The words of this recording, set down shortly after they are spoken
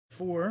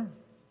4,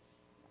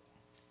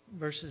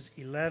 verses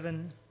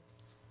 11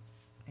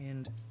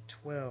 and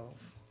 12.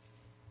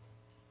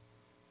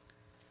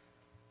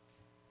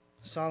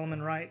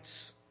 Solomon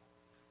writes,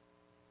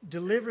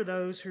 "Deliver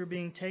those who are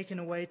being taken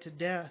away to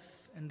death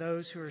and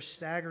those who are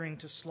staggering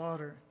to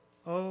slaughter.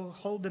 Oh,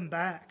 hold them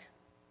back.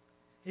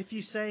 If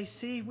you say,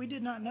 'See, we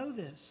did not know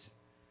this,'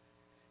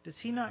 does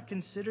he not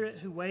consider it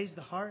who weighs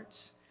the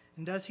hearts?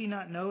 And does he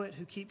not know it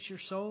who keeps your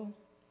soul?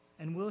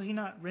 And will he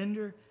not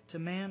render to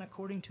man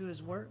according to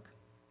his work?"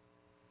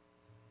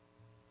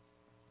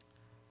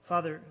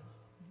 Father,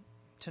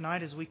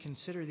 tonight as we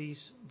consider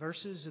these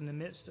verses in the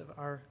midst of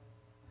our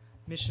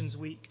missions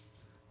week,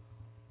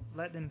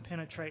 let them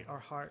penetrate our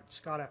hearts.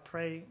 God, I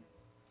pray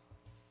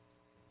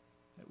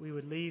that we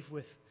would leave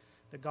with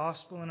the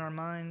gospel in our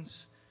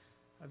minds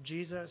of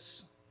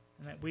Jesus,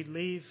 and that we'd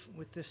leave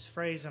with this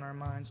phrase in our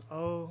minds,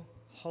 "Oh,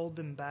 hold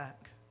them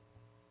back."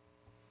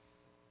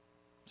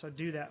 So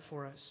do that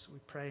for us, we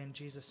pray in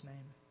Jesus'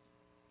 name.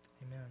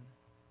 Amen.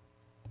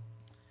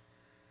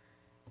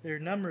 There are a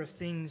number of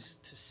things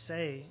to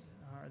say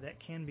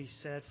that can be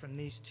said from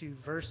these two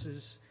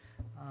verses.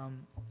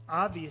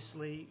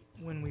 Obviously,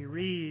 when we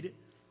read,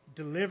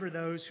 "Deliver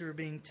those who are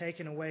being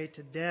taken away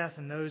to death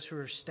and those who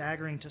are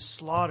staggering to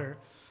slaughter,"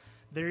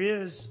 there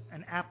is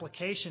an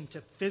application to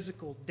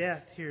physical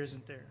death here,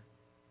 isn't there?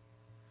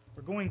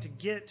 We're going to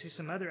get to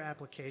some other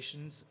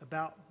applications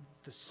about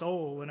the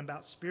soul and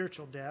about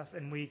spiritual death,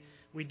 and we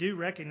do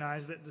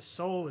recognize that the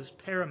soul is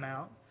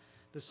paramount.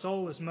 The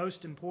soul is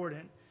most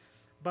important.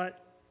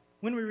 But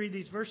when we read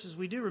these verses,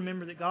 we do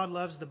remember that God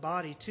loves the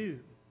body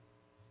too.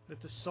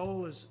 That the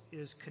soul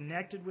is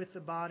connected with the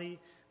body,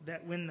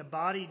 that when the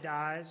body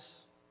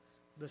dies,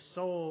 the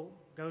soul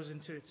goes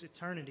into its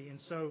eternity.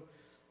 And so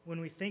when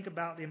we think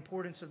about the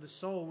importance of the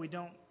soul, we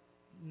don't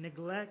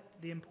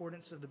neglect the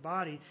importance of the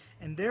body.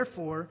 And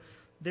therefore,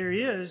 there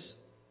is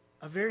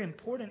a very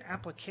important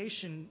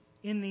application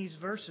in these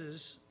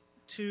verses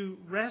to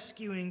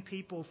rescuing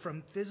people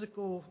from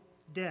physical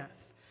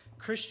death.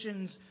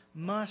 Christians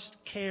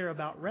must care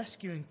about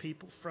rescuing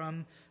people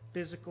from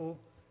physical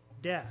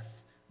death.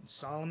 And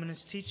Solomon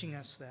is teaching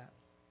us that.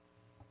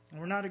 And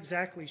we're not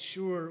exactly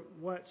sure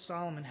what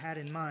Solomon had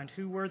in mind.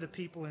 Who were the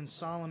people in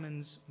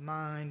Solomon's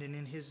mind and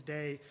in his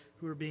day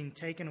who were being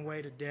taken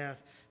away to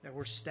death, that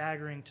were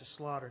staggering to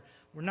slaughter?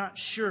 We're not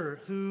sure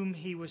whom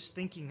he was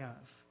thinking of.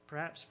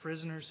 Perhaps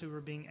prisoners who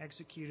were being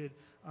executed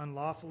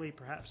unlawfully,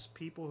 perhaps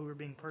people who were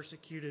being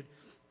persecuted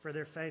for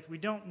their faith. We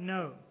don't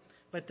know.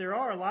 But there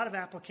are a lot of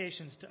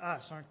applications to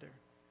us, aren't there?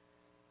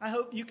 I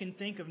hope you can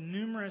think of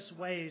numerous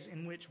ways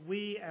in which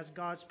we as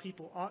God's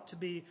people ought to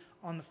be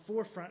on the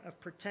forefront of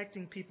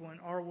protecting people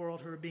in our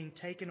world who are being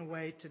taken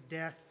away to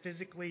death,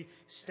 physically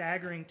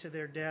staggering to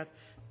their death,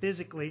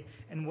 physically,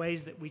 in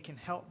ways that we can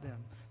help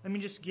them. Let me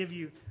just give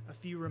you a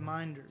few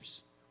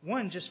reminders.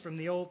 One, just from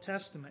the Old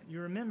Testament.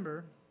 You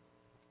remember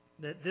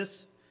that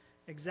this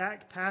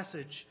exact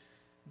passage,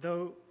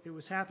 though it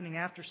was happening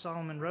after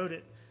Solomon wrote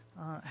it,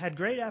 had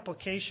great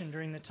application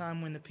during the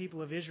time when the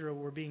people of Israel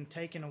were being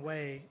taken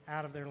away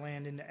out of their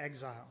land into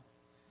exile.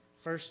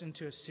 First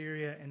into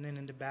Assyria and then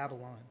into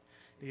Babylon.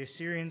 The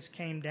Assyrians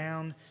came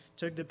down,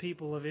 took the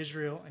people of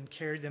Israel and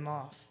carried them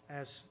off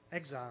as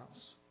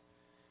exiles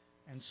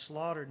and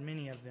slaughtered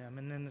many of them.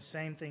 And then the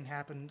same thing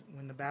happened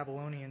when the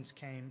Babylonians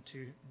came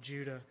to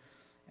Judah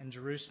and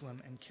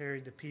Jerusalem and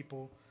carried the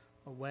people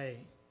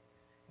away.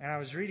 And I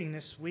was reading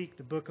this week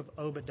the book of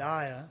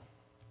Obadiah,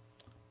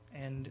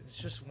 and it's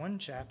just one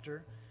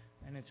chapter,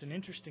 and it's an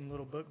interesting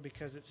little book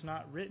because it's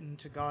not written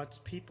to God's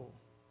people.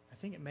 I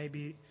think it may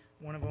be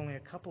one of only a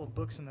couple of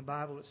books in the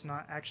Bible that's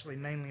not actually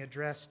mainly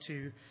addressed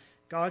to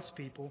God's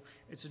people.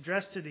 It's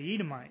addressed to the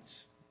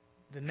Edomites,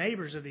 the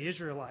neighbors of the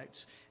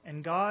Israelites.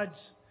 And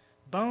God's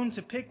bone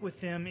to pick with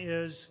them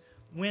is,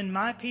 when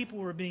my people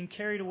were being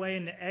carried away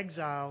into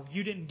exile,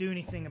 you didn't do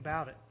anything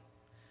about it.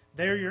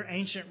 They're your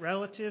ancient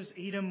relatives.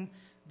 Edom,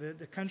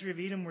 the country of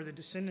Edom, were the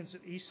descendants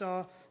of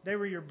Esau. They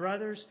were your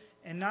brothers.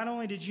 And not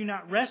only did you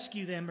not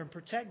rescue them and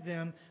protect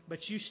them,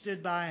 but you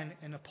stood by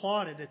and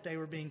applauded that they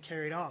were being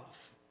carried off.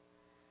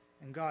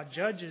 And God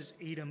judges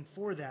Edom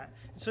for that.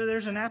 So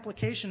there's an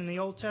application in the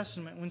Old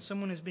Testament. When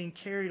someone is being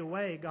carried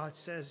away, God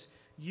says,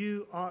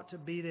 you ought to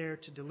be there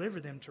to deliver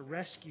them, to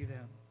rescue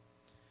them.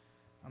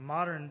 A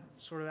modern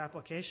sort of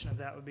application of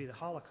that would be the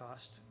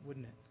Holocaust,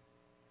 wouldn't it?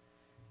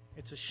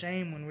 It's a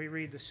shame when we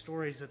read the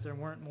stories that there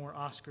weren't more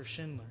Oskar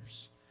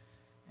Schindlers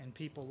and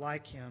people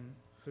like him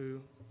who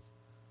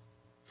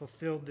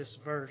fulfilled this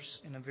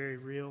verse in a very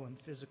real and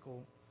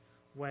physical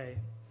way.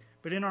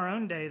 But in our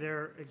own day, there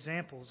are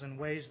examples and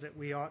ways that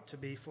we ought to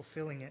be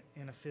fulfilling it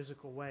in a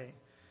physical way.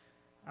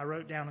 I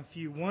wrote down a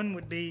few. One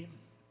would be,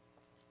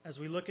 as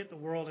we look at the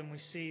world and we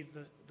see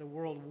the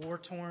world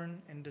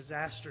war-torn and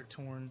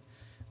disaster-torn,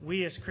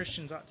 we as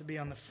Christians ought to be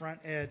on the front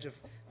edge of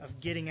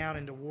getting out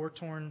into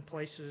war-torn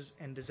places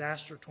and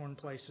disaster-torn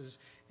places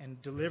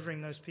and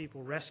delivering those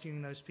people,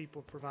 rescuing those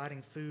people,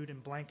 providing food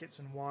and blankets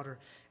and water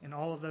and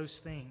all of those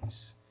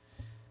things.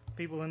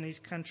 People in these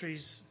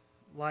countries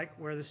like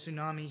where the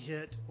tsunami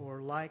hit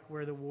or like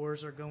where the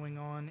wars are going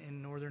on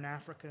in northern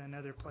Africa and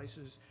other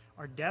places,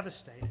 are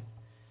devastated.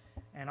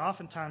 And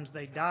oftentimes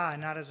they die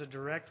not as a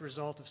direct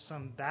result of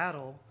some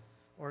battle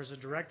or as a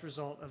direct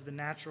result of the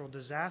natural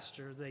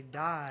disaster. They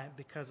die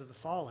because of the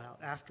fallout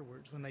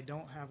afterwards when they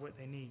don't have what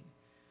they need.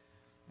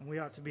 And we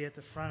ought to be at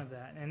the front of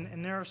that.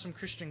 And there are some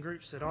Christian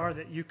groups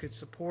that you could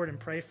support and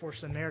pray for.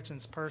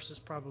 Samaritan's Purse is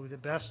probably the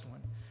best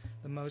one,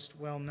 the most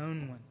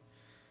well-known one.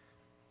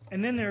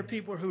 And then there are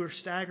people who are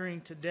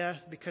staggering to death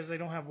because they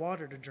don't have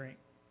water to drink.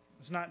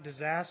 It's not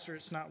disaster,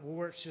 it's not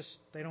war, it's just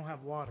they don't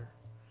have water.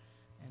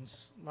 And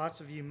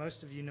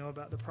most of you know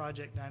about the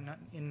project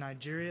in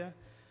Nigeria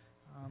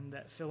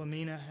that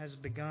Philomena has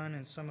begun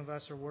and some of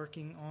us are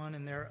working on,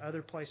 and there are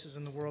other places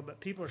in the world. But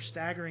people are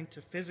staggering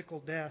to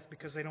physical death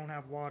because they don't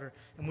have water,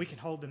 and we can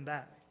hold them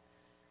back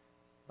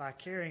by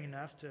caring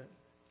enough to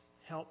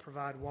help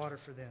provide water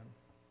for them.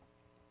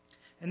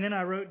 And then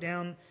I wrote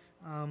down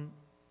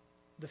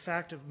the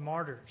fact of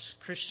martyrs,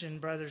 Christian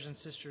brothers and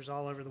sisters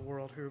all over the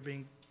world who are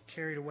being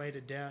carried away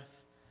to death,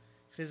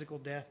 physical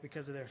death,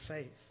 because of their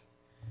faith.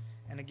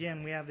 And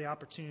again, we have the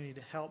opportunity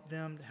to help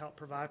them, to help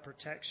provide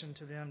protection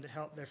to them, to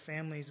help their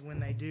families when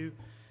they do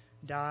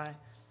die.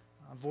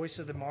 Voice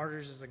of the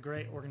Martyrs is a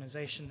great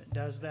organization that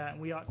does that.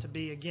 And we ought to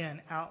be,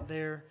 again, out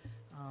there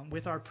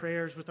with our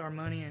prayers, with our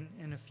money,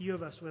 and a few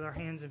of us with our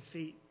hands and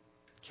feet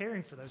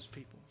caring for those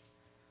people.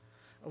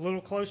 A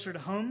little closer to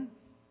home,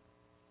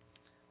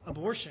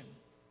 abortion.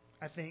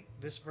 I think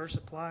this verse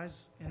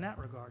applies in that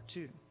regard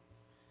too.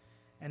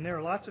 And there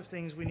are lots of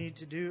things we need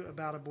to do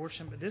about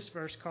abortion, but this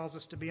verse calls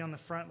us to be on the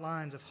front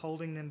lines of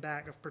holding them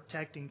back, of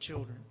protecting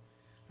children.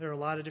 There are a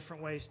lot of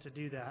different ways to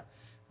do that,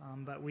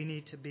 but we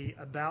need to be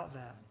about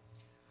that.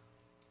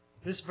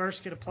 This verse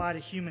could apply to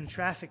human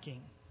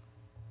trafficking.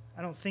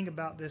 I don't think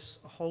about this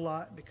a whole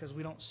lot because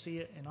we don't see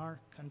it in our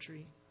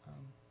country.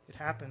 It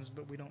happens,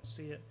 but we don't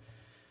see it.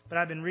 But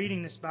I've been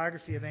reading this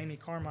biography of Amy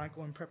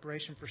Carmichael in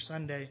preparation for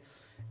Sunday,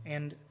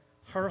 and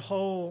her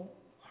whole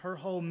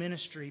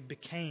ministry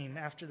became,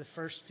 after the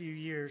first few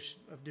years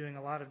of doing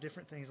a lot of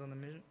different things on the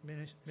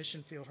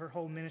mission field, her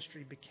whole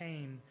ministry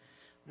became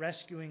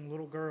rescuing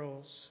little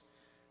girls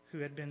who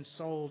had been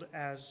sold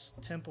as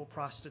temple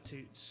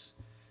prostitutes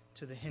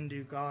to the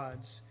Hindu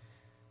gods,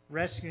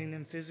 rescuing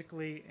them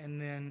physically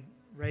and then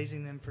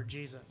raising them for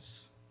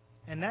Jesus.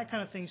 And that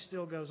kind of thing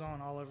still goes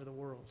on all over the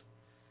world.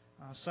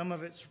 Some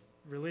of it's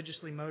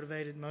religiously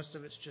motivated, most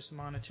of it's just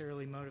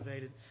monetarily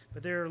motivated.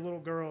 But there are little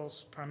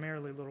girls,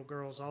 primarily little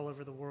girls, all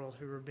over the world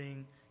who are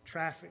being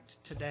trafficked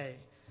today.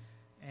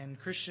 And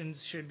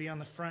Christians should be on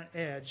the front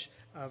edge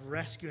of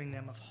rescuing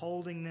them, of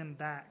holding them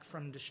back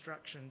from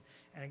destruction.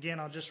 And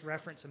again, I'll just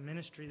reference a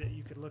ministry that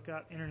you could look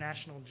up,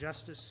 International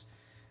Justice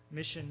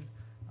Mission,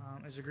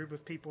 is a group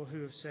of people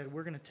who have said,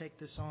 we're going to take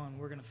this on.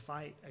 We're going to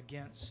fight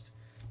against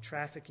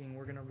trafficking.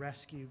 We're going to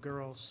rescue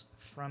girls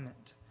from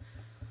it.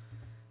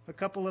 A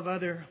couple of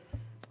other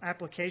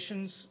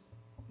applications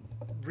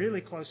really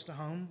close to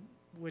home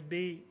would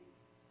be,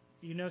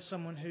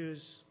 someone who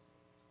is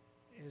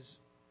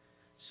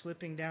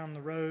slipping down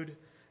the road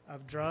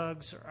of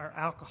drugs or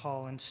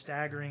alcohol and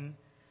staggering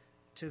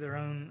to their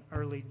own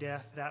early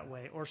death that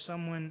way, or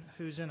someone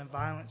who's in a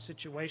violent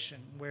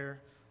situation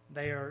where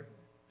they are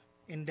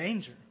in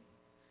danger.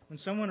 When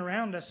someone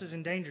around us is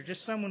in danger,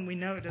 just someone we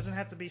know, it doesn't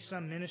have to be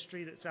some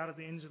ministry that's out at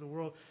the ends of the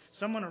world,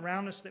 someone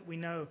around us that we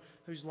know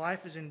whose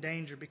life is in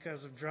danger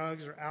because of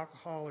drugs or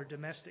alcohol or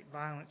domestic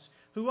violence,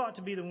 who ought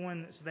to be the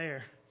one that's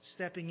there,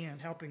 stepping in,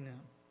 helping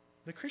them?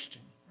 The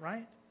Christian,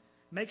 right?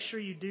 Make sure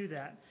you do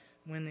that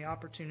when the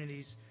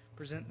opportunities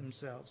present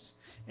themselves.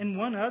 And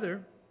one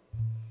other,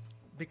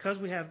 because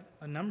we have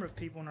a number of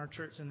people in our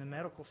church in the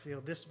medical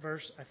field, this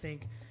verse, I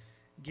think,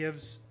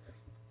 gives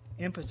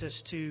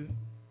impetus to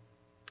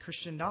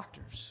Christian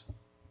doctors,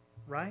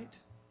 right?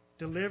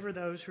 Deliver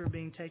those who are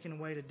being taken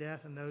away to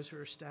death and those who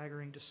are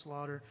staggering to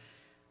slaughter.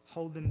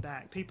 Hold them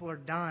back. People are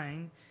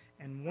dying,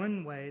 and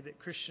one way that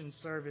Christians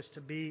serve is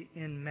to be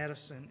in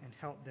medicine and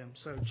help them.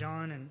 So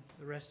John and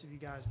the rest of you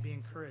guys, be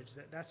encouraged.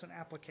 That's an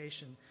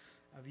application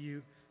of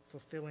you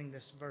fulfilling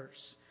this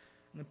verse.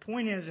 And the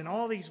point is, in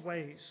all these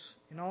ways,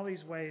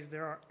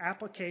 there are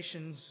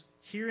applications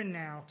here and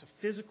now to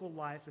physical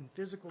life and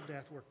physical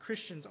death where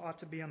Christians ought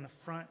to be on the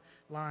front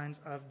lines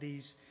of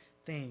these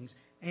things.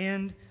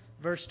 And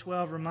verse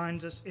 12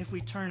 reminds us, if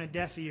we turn a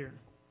deaf ear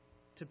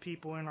to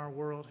people in our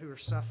world who are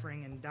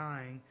suffering and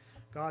dying,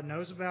 God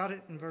knows about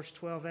it in verse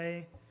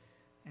 12a,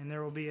 and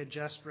there will be a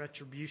just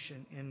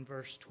retribution in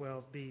verse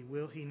 12b.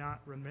 Will He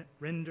not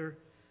render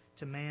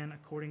to man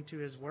according to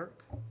his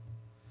work?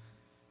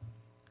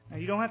 Now,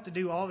 you don't have to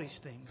do all these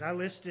things. I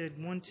listed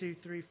 9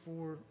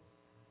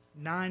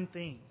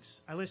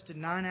 things. I listed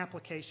 9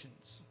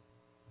 applications.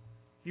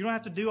 You don't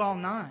have to do all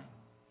 9.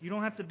 You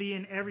don't have to be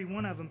in every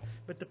one of them.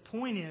 But the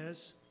point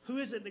is, who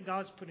is it that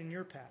God's put in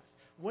your path?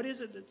 What is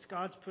it that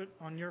God's put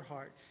on your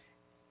heart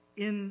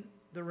in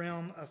the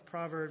realm of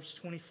Proverbs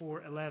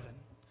 24:11?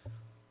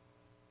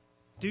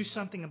 Do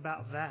something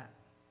about that.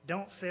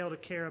 Don't fail to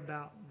care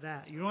about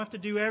that. You don't have to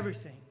do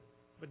everything.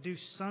 but do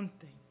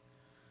something.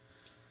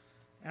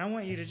 And I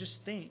want you to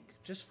just think,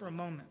 just for a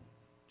moment,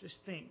 just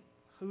think,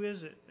 who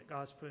is it that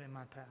God's put in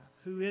my path?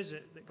 Who is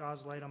it that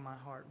God's laid on my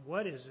heart?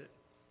 What is it?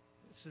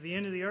 It's the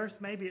end of the earth,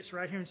 maybe it's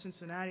right here in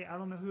Cincinnati. I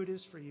don't know who it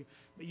is for you.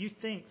 But you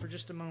think for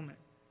just a moment,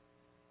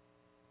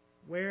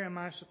 where am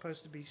I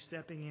supposed to be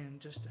stepping in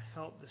just to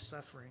help the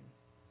suffering?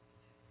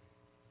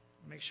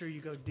 Make sure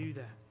you go do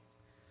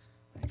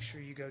that. Make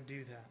sure you go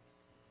do that.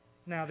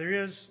 Now,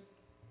 there is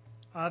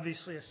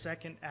obviously a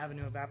second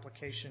avenue of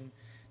application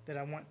that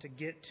I want to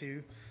get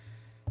to.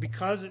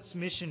 Because it's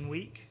Missions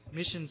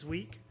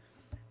Week,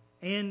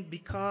 and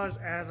because,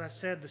 as I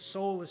said, the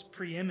soul is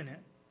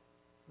preeminent.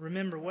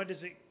 Remember, what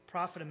does it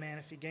profit a man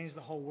if he gains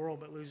the whole world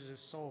but loses his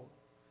soul?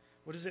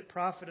 What does it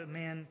profit a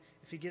man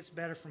if he gets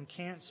better from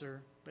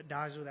cancer but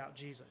dies without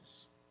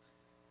Jesus?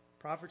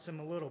 Profits him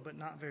a little, but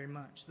not very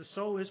much. The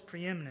soul is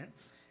preeminent,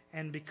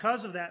 and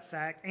because of that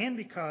fact, and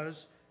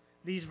because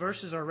these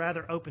verses are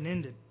rather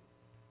open-ended,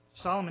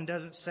 Solomon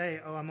doesn't say,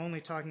 I'm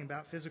only talking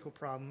about physical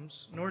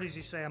problems, nor does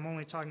he say, I'm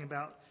only talking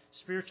about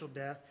spiritual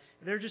death.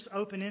 They're just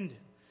open-ended.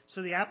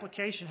 So the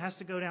application has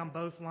to go down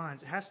both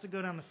lines. It has to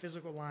go down the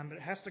physical line, but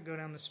it has to go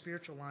down the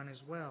spiritual line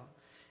as well.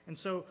 And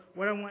so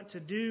what I want to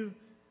do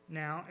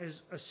now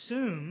is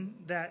assume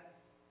that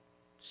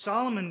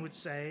Solomon would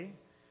say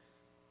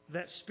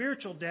that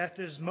spiritual death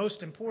is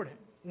most important.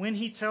 When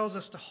he tells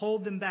us to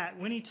hold them back,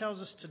 when he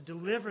tells us to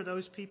deliver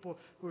those people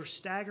who are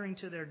staggering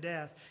to their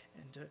death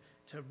and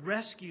to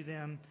rescue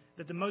them,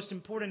 that the most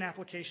important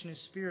application is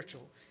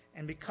spiritual.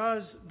 And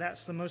because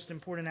that's the most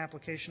important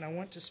application, I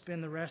want to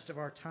spend the rest of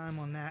our time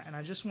on that. And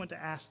I just want to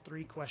ask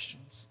 3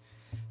 questions.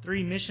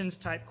 3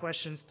 missions-type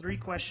questions. 3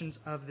 questions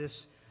of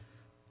this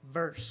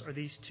verse, or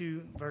these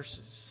 2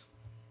 verses.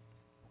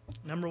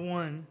 Number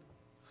 1,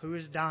 who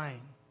is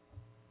dying?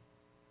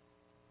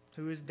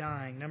 Who is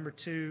dying? Number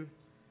 2,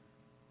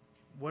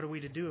 what are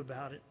we to do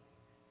about it?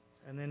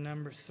 And then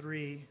number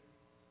 3,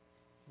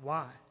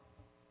 why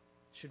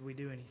should we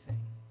do anything?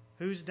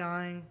 Who's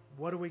dying?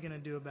 What are we going to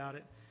do about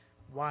it?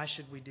 Why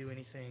should we do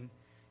anything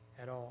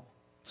at all?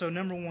 So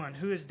number 1,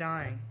 who is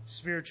dying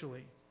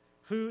spiritually?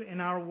 Who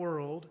in our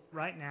world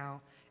right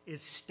now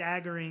is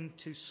staggering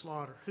to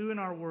slaughter? Who in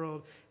our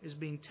world is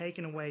being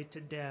taken away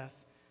to death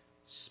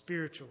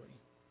spiritually?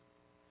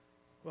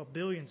 Well,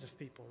 billions of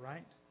people,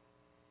 right?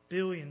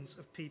 Billions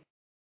of people.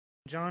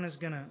 John is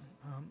going to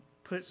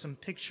put some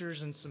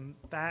pictures and some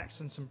facts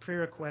and some prayer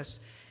requests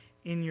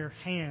in your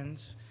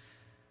hands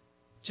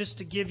just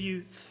to give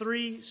you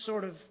 3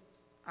 sort of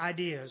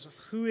ideas of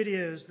who it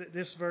is that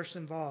this verse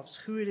involves,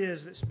 who it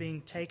is that's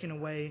being taken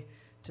away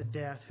to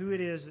death, who it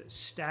is that's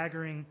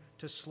staggering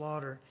to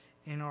slaughter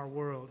in our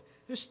world.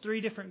 There's 3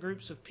 different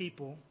groups of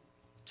people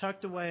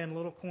tucked away in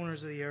little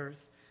corners of the earth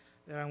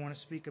that I want to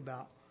speak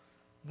about.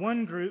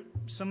 One group,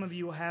 some of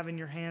you will have in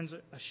your hands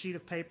a sheet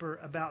of paper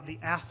about the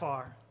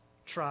Afar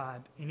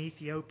tribe in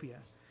Ethiopia.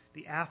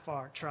 The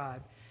Afar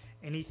tribe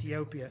in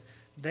Ethiopia.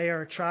 They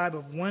are a tribe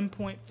of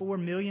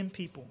 1.4 million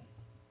people.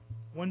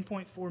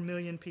 1.4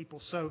 million people,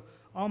 so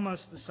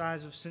almost the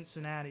size of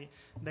Cincinnati.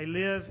 They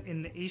live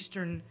in the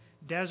eastern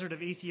desert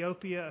of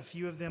Ethiopia. A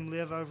few of them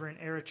live over in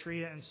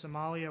Eritrea and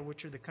Somalia,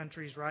 which are the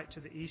countries right to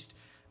the east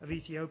of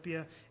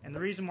Ethiopia. And the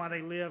reason why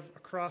they live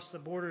across the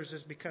borders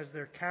is because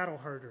they're cattle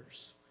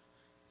herders.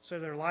 So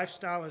their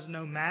lifestyle is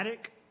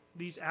nomadic,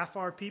 these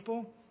Afar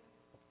people.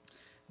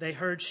 They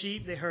herd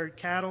sheep, they herd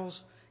cattle,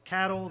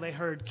 they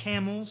herd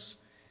camels.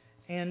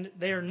 And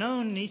they are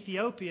known in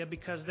Ethiopia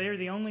because they are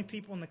the only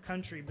people in the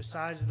country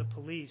besides the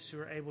police who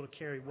are able to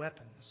carry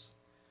weapons.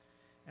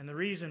 And the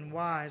reason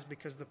why is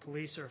because the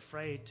police are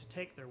afraid to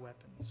take their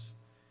weapons.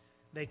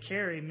 They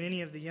carry,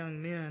 many of the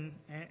young men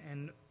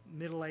and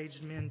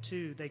middle-aged men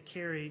too, they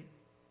carry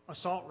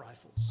assault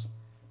rifles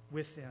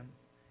with them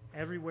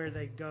everywhere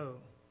they go.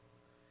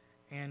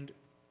 And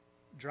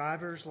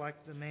drivers like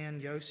the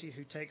man Yossi,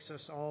 who takes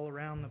us all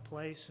around the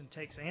place and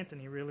takes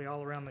Anthony really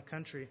all around the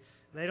country,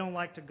 they don't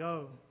like to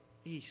go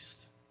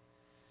east.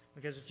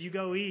 Because if you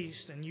go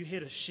east and you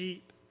hit a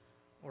sheep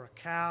or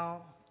a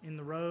cow in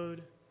the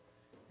road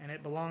and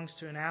it belongs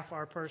to an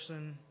Afar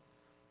person,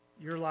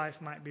 your life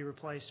might be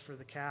replaced for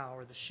the cow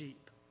or the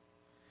sheep.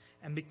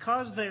 And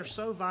because they're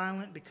so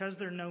violent, because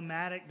they're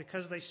nomadic,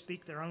 because they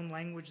speak their own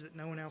language that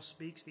no one else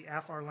speaks, the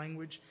Afar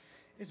language,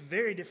 it's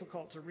very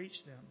difficult to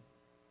reach them.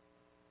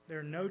 There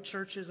are no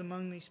churches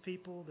among these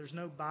people. There's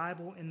no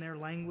Bible in their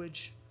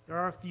language. There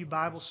are a few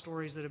Bible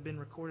stories that have been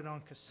recorded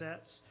on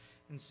cassettes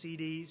and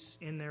CDs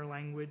in their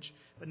language,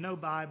 but no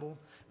Bible.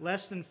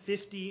 Less than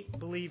 50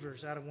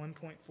 believers out of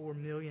 1.4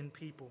 million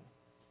people.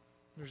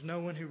 There's no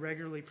one who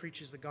regularly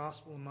preaches the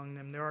gospel among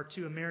them. There are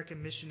 2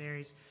 American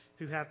missionaries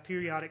who have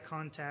periodic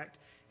contact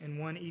and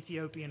 1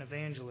 Ethiopian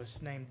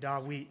evangelist named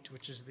Dawit,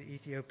 which is the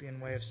Ethiopian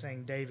way of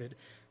saying David,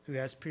 who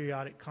has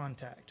periodic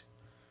contact.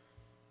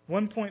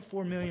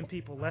 1.4 million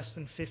people, less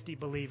than 50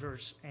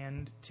 believers,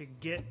 and to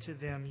get to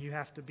them, you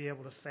have to be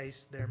able to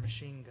face their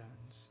machine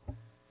guns.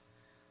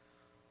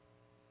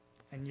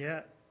 And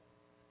yet,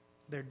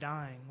 they're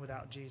dying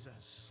without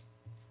Jesus.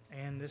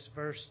 And this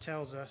verse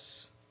tells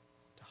us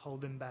to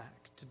hold them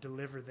back, to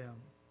deliver them.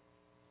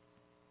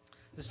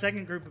 The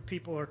second group of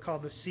people are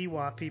called the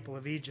Siwa people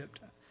of Egypt.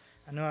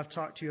 I know I've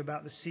talked to you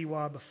about the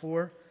Siwa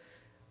before.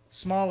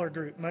 Smaller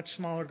group, much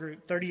smaller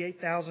group,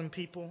 38,000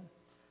 people.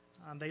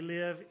 They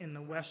live in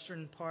the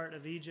western part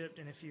of Egypt,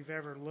 and if you've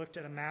ever looked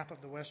at a map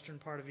of the western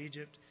part of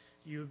Egypt,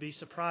 you would be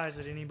surprised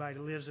that anybody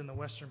lives in the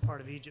western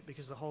part of Egypt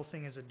because the whole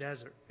thing is a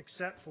desert,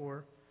 except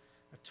for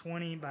a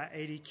 20 by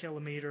 80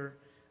 kilometer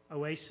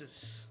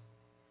oasis,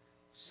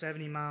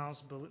 70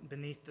 miles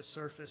beneath the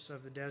surface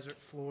of the desert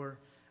floor,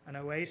 an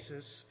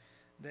oasis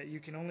that you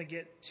can only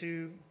get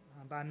to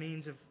by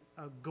means of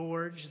a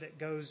gorge that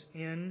goes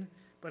in,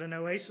 but an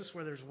oasis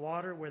where there's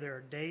water, where there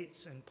are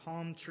dates and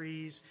palm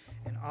trees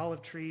and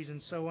olive trees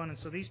and so on. And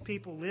so these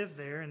people live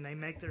there, and they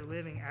make their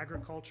living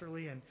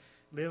agriculturally and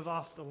live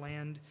off the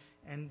land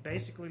and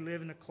basically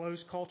live in a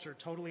closed culture,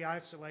 totally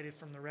isolated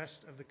from the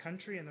rest of the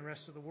country and the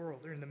rest of the world.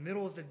 They're in the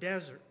middle of the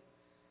desert.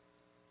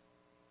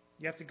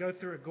 You have to go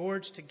through a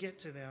gorge to get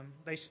to them.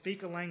 They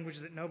speak a language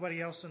that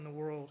nobody else in the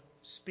world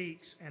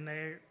speaks, and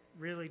they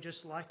really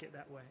just like it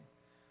that way.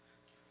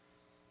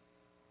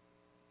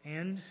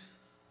 And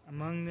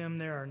among them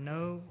there are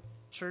no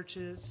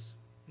churches,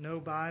 no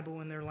Bible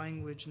in their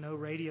language, no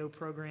radio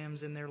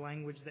programs in their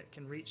language that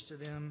can reach to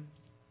them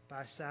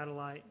by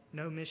satellite,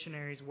 no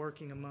missionaries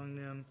working among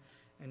them,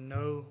 and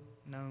no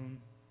known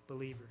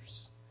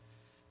believers.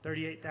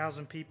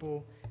 38,000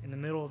 people in the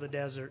middle of the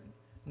desert,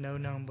 no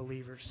known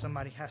believers.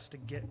 Somebody has to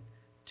get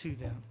to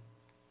them.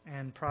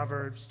 And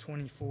Proverbs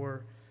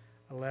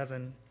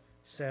 24:11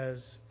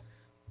 says,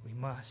 we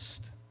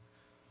must.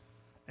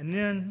 And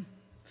then,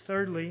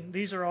 thirdly,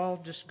 these are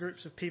all just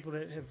groups of people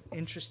that have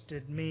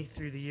interested me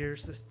through the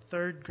years. The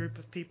third group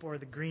of people are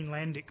the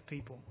Greenlandic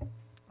people,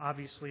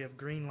 obviously of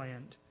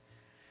Greenland.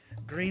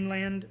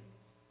 Greenland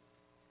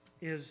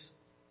is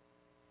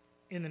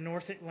in the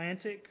North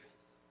Atlantic,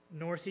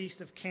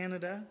 northeast of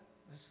Canada.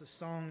 That's the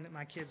song that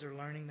my kids are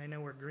learning. They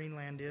know where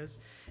Greenland is.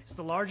 It's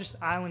the largest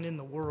island in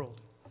the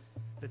world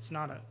that's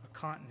not a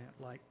continent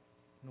like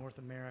North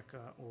America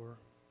or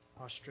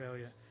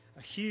Australia.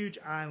 A huge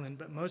island,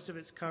 but most of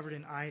it's covered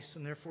in ice,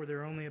 and therefore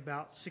there are only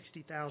about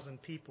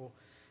 60,000 people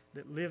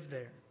that live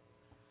there.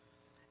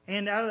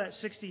 And out of that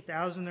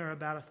 60,000, there are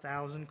about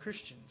 1,000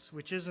 Christians,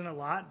 which isn't a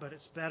lot, but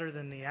it's better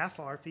than the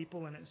Afar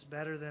people, and it's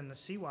better than the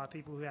Siwa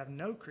people who have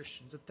no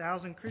Christians,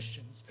 1,000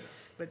 Christians.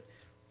 But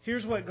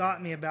here's what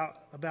got me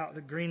about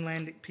the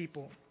Greenlandic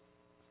people.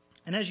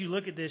 And as you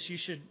look at this,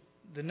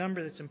 the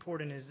number that's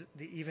important is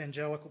the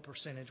evangelical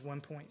percentage,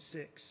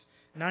 1.6.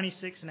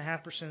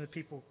 96.5% of the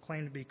people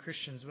claim to be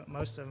Christians, but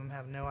most of them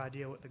have no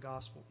idea what the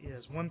gospel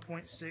is.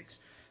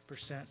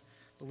 1.6%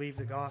 believe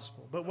the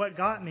gospel. But what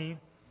got me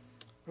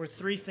were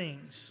three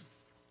things.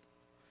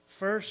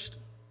 First,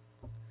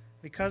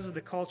 because of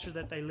the culture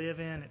that they live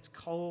in, it's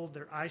cold,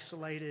 they're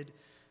isolated.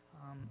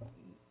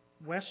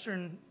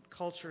 Western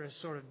culture has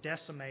sort of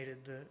decimated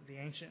the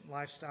ancient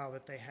lifestyle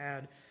that they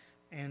had.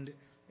 And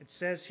it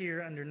says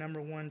here under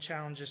number 1,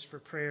 challenges for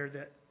prayer,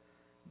 that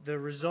the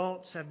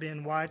results have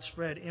been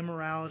widespread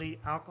immorality,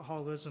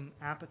 alcoholism,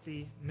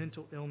 apathy,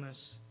 mental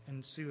illness,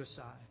 and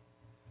suicide.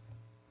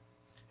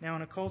 Now,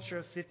 in a culture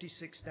of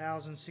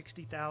 56,000,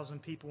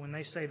 60,000 people, when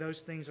they say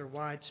those things are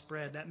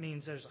widespread, that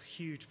means there's a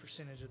huge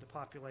percentage of the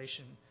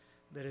population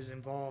that is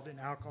involved in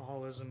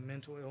alcoholism,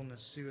 mental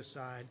illness,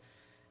 suicide,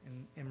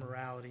 and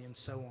immorality, and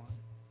so on.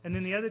 And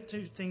then the other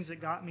two things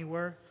that got me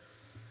were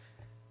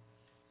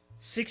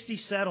 60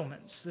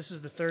 settlements. This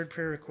is the third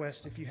prayer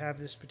request if you have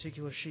this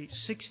particular sheet.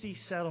 60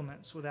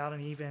 settlements without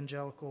an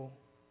evangelical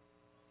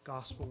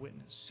gospel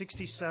witness.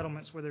 60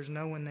 settlements where there's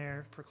no one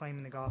there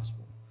proclaiming the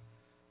gospel.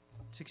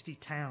 60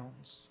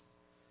 towns.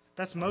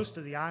 That's most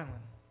of the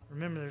island.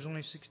 Remember, there's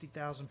only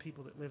 60,000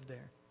 people that live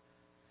there.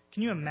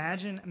 Can you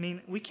imagine? I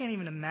mean, we can't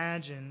even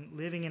imagine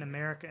living in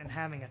America and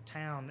having a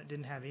town that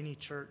didn't have any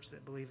church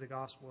that believed the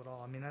gospel at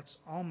all. I mean, that's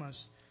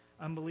almost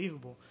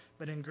unbelievable.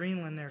 But in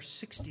Greenland, there are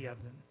 60 of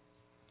them.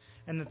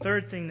 And the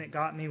third thing that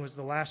got me was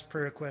the last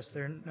prayer request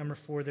there, number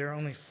 4. There are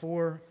only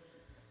 4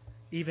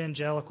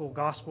 evangelical,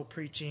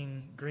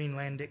 gospel-preaching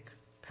Greenlandic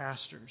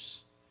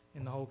pastors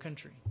in the whole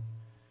country.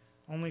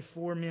 Only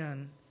 4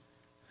 men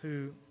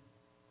who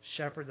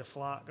shepherd the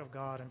flock of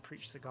God and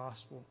preach the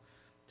gospel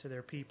to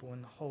their people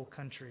in the whole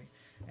country.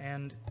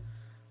 And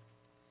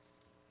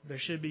there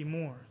should be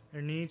more.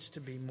 There needs to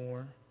be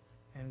more.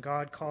 And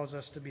God calls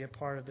us to be a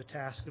part of the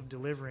task of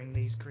delivering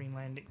these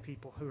Greenlandic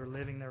people who are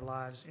living their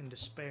lives in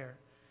despair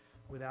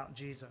without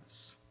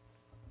Jesus.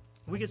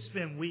 We could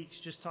spend weeks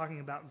just talking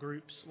about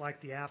groups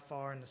like the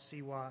Afar and the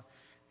Siwa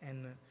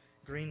and the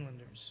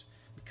Greenlanders,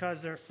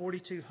 because there are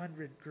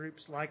 4,200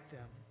 groups like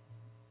them.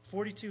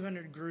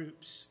 4,200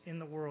 groups in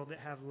the world that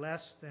have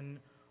less than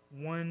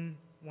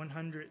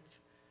 1/100th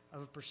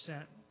of a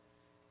percent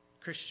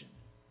Christian.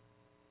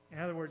 In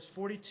other words,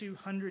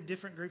 4,200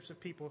 different groups of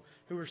people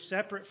who are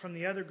separate from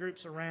the other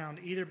groups around,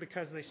 either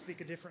because they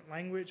speak a different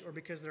language or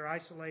because they're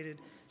isolated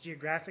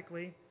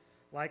geographically,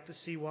 like the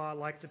Siwa,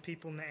 like the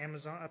people in the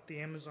Amazon, up the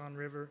Amazon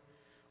River,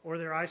 or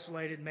they're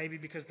isolated maybe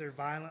because they're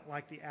violent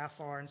like the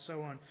Afar and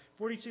so on.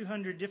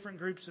 4,200 different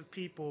groups of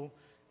people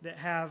that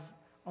have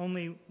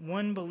only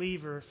one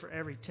believer for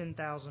every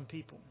 10,000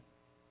 people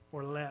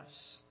or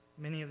less.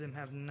 Many of them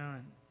have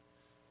none.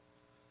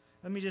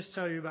 Let me just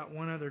tell you about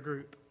one other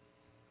group.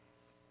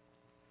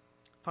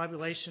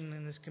 Population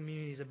in this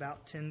community is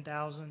about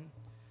 10,000.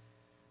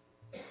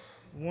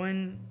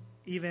 One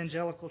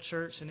evangelical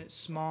church, and it's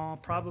small.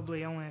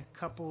 Probably only a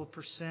couple of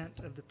percent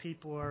of the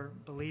people are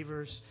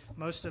believers.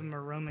 Most of them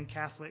are Roman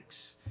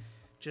Catholics,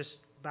 just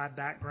by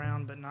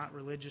background, but not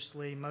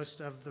religiously.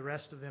 Most of the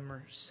rest of them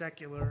are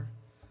secular.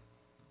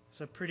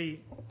 It's a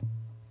pretty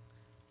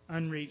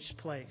unreached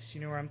place.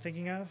 You know where I'm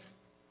thinking of?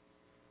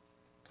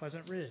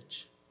 Pleasant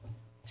Ridge.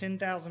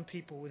 10,000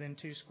 people within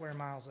 2 square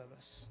miles of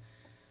us.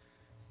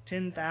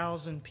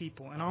 10,000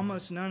 people, and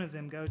almost none of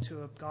them go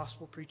to a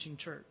gospel preaching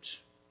church.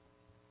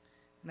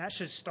 And that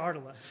should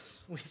startle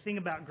us. We think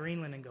about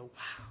Greenland and go,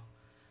 wow,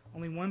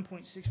 only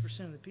 1.6%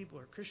 of the people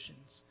are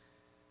Christians.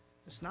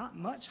 It's not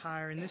much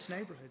higher in this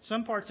neighborhood.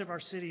 Some parts of our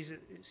city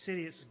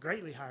it's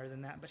greatly higher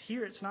than that, but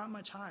here it's not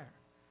much higher.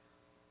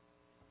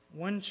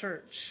 One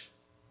church,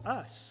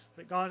 us,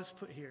 that God has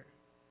put here.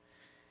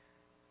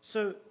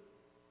 So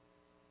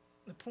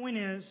the point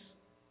is,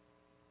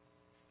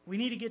 we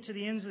need to get to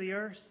the ends of the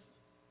earth,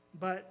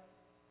 but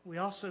we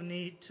also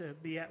need to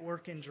be at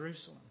work in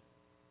Jerusalem.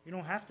 You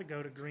don't have to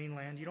go to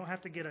Greenland. You don't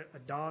have to get a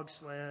dog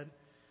sled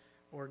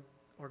or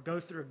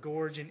go through a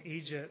gorge in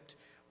Egypt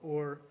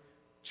or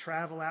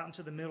travel out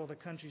into the middle of the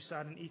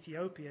countryside in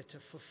Ethiopia to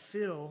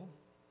fulfill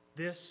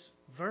this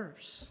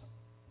verse.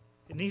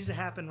 It needs to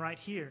happen right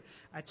here.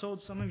 I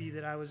told some of you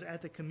that I was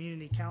at the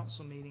community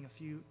council meeting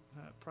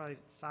probably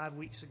 5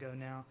 weeks ago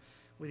now,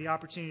 with the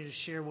opportunity to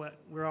share what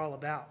we're all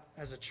about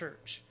as a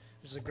church.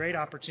 It was a great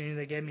opportunity.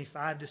 They gave me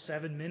 5 to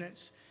 7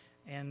 minutes,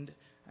 and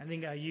I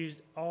think I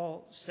used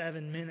all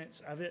 7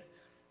 minutes of it.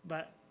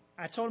 But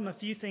I told them a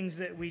few things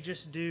that we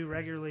just do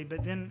regularly,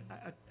 but then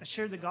I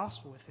shared the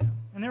gospel with them.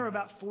 And there were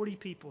about 40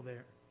 people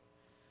there.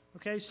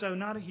 Okay, so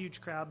not a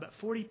huge crowd, but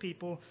 40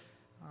 people,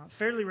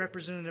 fairly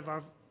representative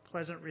of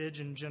Pleasant Ridge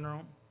in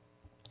general.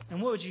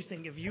 And what would you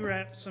think if you were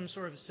at some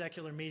sort of a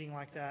secular meeting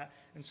like that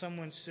and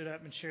someone stood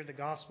up and shared the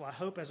gospel? I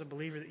hope as a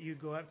believer that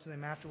you'd go up to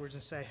them afterwards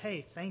and say,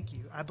 hey, thank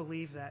you. I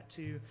believe that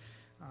too.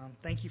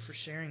 Thank you for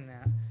sharing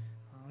that.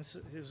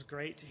 It was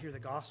great to hear the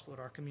gospel at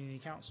our community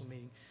council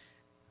meeting.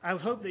 I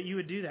would hope that you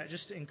would do that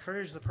just to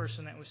encourage the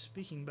person that was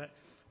speaking. But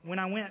when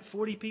I went,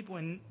 40 people,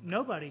 and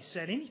nobody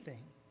said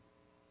anything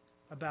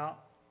about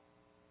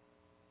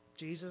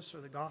Jesus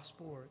or the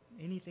gospel or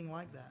anything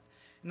like that.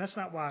 And that's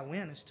not why I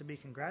went, is to be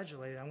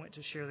congratulated. I went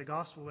to share the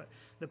gospel. But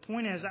the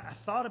point is, I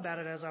thought about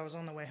it as I was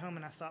on the way home,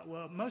 and I thought,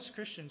 well, most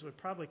Christians would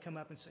probably come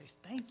up and say,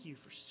 thank you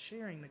for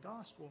sharing the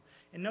gospel.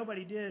 And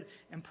nobody did.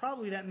 And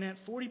probably that meant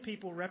 40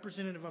 people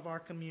representative of our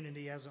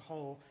community as a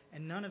whole,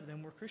 and none of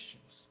them were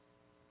Christians.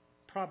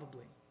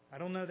 Probably. I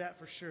don't know that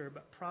for sure,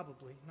 but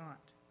probably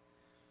not.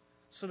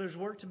 So there's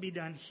work to be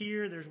done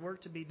here. There's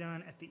work to be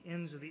done at the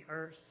ends of the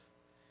earth.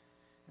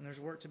 And there's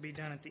work to be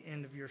done at the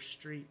end of your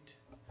street.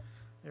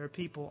 There are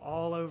people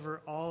all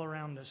over, all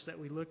around us that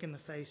we look in the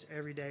face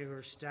every day who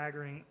are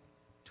staggering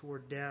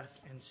toward death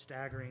and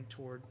staggering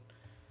toward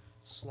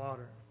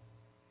slaughter.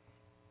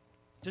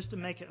 Just to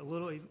make it a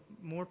little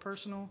more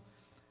personal,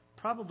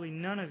 probably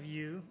none of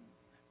you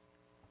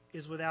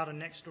is without a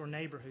next-door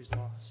neighbor who's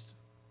lost.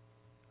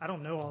 I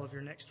don't know all of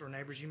your next-door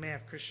neighbors. You may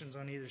have Christians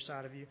on either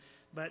side of you.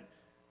 But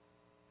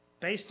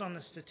based on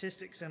the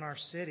statistics in our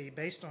city,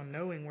 based on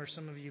knowing where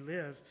some of you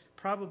live,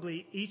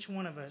 probably each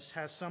one of us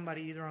has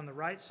somebody either on the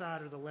right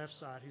side or the left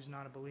side who's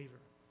not a believer.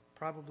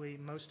 Probably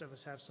most of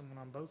us have someone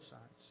on both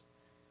sides.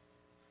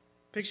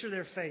 Picture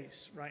their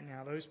face right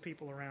now, those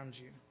people around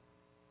you.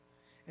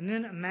 And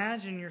then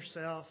imagine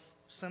yourself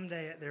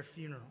someday at their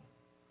funeral,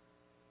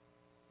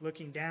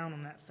 looking down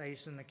on that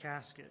face in the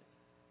casket.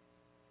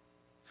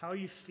 How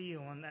you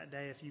feel on that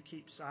day if you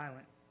keep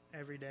silent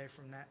every day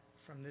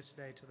from this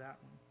day to that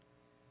one?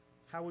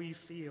 How will you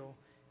feel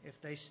if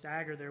they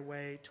stagger their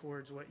way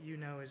towards what you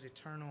know is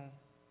eternal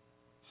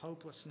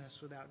hopelessness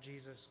without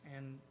Jesus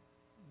and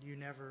you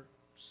never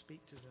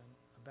speak to them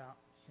about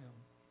Him?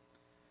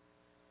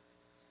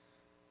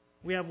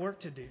 We have work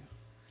to do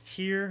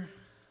here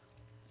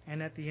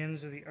and at the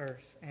ends of the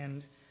earth.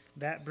 And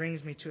that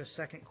brings me to a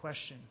second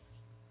question.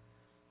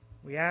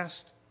 We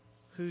asked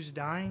who's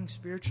dying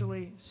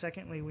spiritually.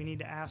 Secondly, we need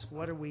to ask,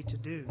 what are we to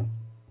do?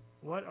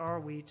 What are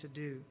we to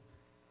do?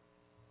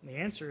 The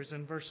answer is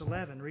in verse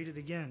 11. Read it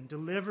again.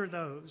 Deliver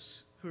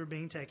those who are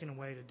being taken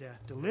away to death.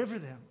 Deliver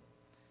them.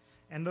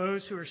 And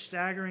those who are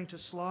staggering to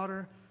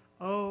slaughter,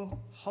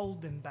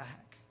 hold them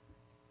back.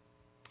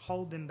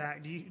 Hold them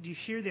back. Do you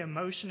hear the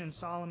emotion in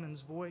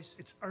Solomon's voice?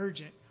 It's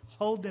urgent.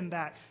 Hold them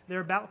back.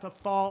 They're about to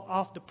fall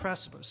off the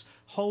precipice.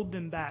 Hold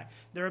them back.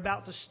 They're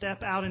about to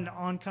step out into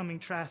oncoming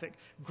traffic.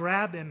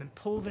 Grab them and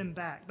pull them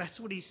back. That's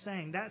what he's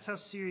saying. That's how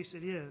serious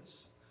it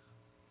is.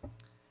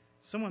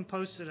 Someone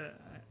posted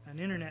an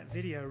internet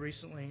video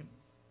recently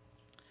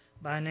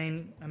by a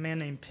man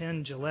named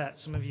Penn Jillette.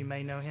 Some of you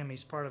may know him.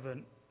 He's part of a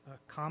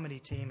a comedy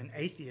team, an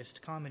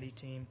atheist comedy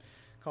team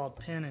called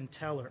Penn and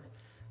Teller.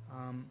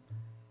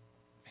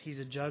 He's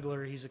a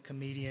juggler, he's a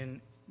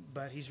comedian,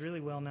 but he's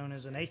really well known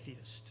as an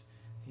atheist.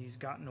 He's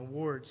gotten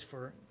awards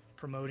for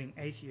promoting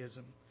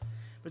atheism.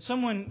 But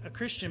a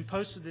Christian,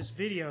 posted this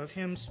video of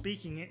him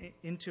speaking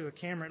into a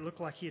camera. It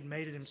looked like he had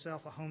made it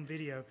himself, a home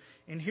video.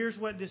 And here's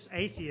what this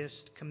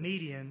atheist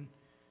comedian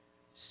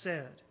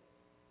said.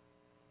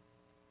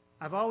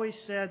 I've always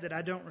said that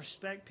I don't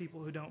respect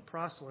people who don't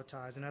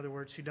proselytize. In other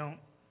words, who don't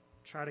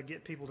try to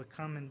get people to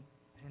come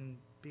and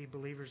be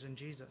believers in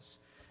Jesus.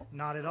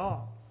 Not at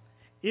all.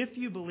 If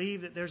you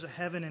believe that there's a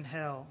heaven and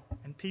hell,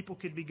 and people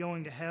could be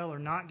going to hell or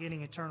not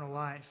getting eternal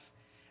life,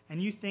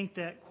 and you think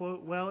that,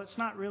 quote, well, it's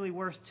not really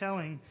worth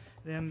telling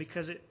them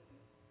because it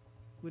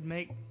would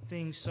make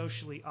things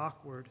socially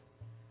awkward,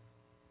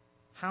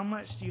 how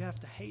much do you have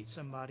to hate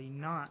somebody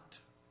not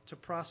to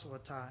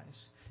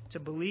proselytize, to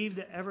believe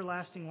that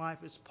everlasting life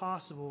is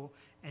possible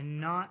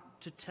and not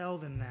to tell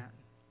them that?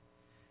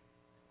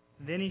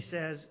 Then he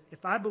says,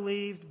 if I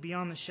believed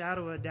beyond the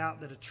shadow of a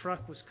doubt that a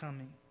truck was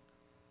coming,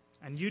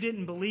 and you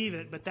didn't believe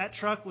it, but that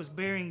truck was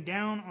bearing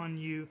down on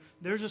you,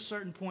 there's a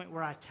certain point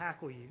where I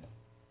tackle you.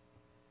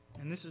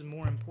 And this is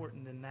more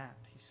important than that,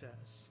 he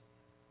says.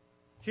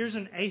 Here's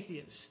an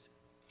atheist,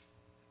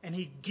 and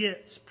he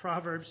gets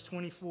Proverbs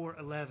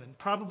 24:11.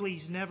 Probably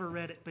he's never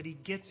read it, but he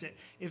gets it.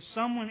 If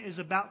someone is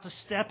about to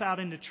step out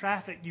into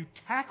traffic, you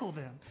tackle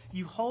them.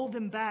 You hold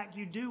them back.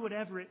 You do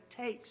whatever it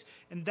takes.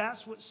 And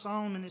that's what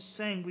Solomon is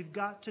saying. We've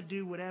got to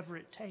do whatever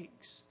it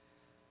takes.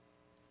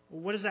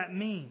 Well, what does that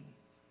mean?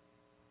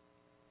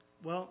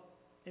 Well,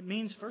 it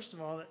means, first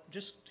of all, that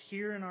just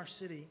here in our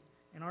city,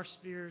 in our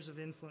spheres of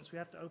influence, we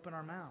have to open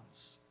our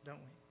mouths, don't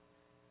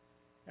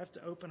we? We have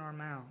to open our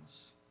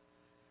mouths.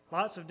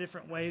 Lots of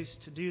different ways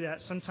to do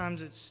that.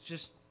 Sometimes it's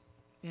just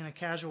in a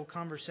casual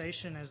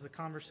conversation as the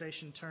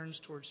conversation turns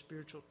towards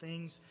spiritual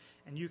things,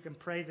 and you can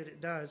pray that it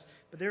does.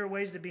 But there are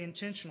ways to be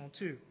intentional,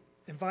 too.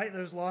 Invite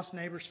those lost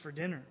neighbors for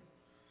dinner.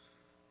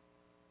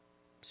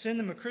 Send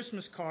them a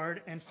Christmas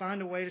card and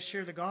find a way to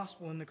share the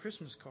gospel in the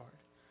Christmas card.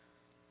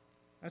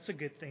 That's a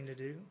good thing to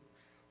do.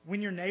 When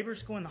your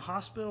neighbors go in the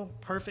hospital,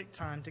 perfect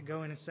time to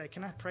go in and say,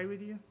 can I pray with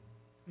you?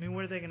 I mean,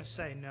 what are they going to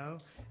say? No.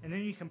 And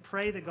then you can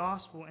pray the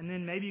gospel, and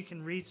then maybe you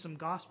can read some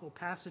gospel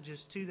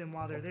passages to them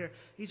while they're there.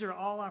 These are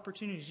all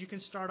opportunities. You can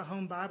start a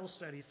home Bible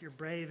study if you're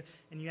brave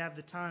and you have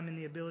the time and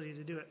the ability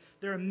to do it.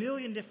 There are a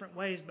million different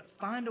ways, but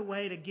find a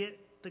way to get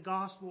the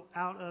gospel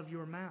out of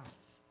your mouth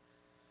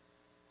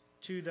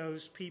to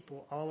those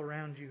people all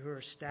around you who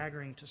are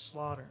staggering to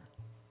slaughter.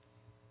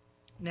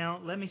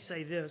 Now, let me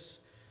say this.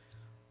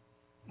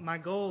 My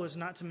goal is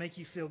not to make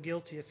you feel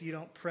guilty if you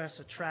don't press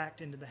a tract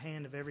into the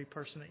hand of every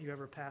person that you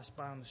ever pass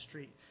by on the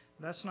street.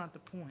 That's not the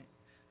point.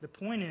 The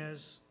point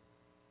is,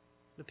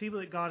 the people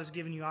that God has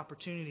given you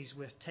opportunities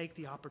with, take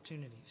the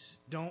opportunities.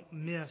 Don't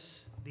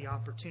miss the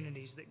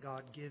opportunities that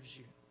God gives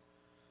you.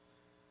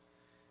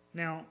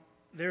 Now,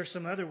 there are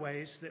some other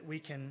ways that we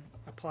can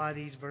apply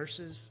these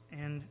verses,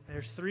 and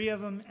there's 3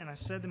 of them, and I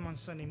said them on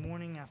Sunday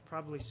morning. I've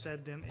probably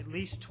said them at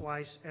least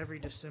twice every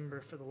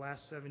December for the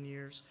last 7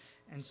 years,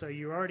 and so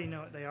you already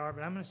know what they are,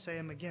 but I'm going to say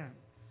them again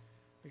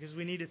because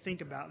we need to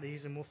think about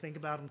these, and we'll think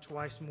about them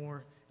twice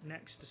more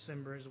next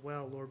December as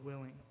well, Lord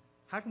willing.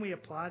 How can we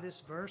apply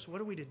this verse?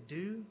 What are we to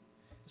do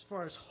as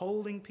far as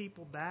holding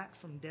people back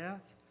from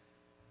death?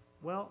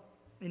 Well,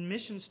 in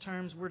missions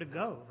terms, we're to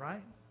go,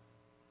 right?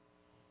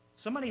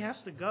 Somebody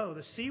has to go.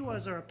 The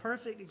Siwas are a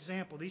perfect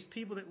example. These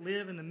people that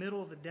live in the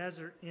middle of the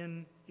desert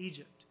in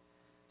Egypt.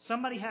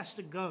 Somebody has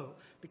to go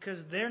because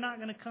they're not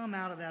going to come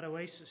out of that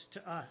oasis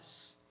to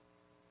us.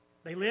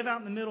 They live out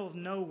in the middle of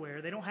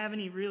nowhere. They don't have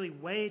any really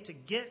way to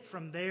get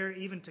from there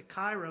even to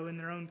Cairo in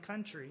their own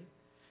country.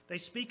 They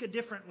speak a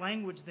different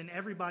language than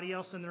everybody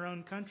else in their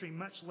own country,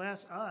 much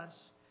less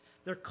us.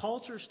 Their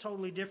culture is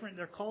totally different.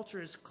 Their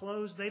culture is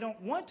closed. They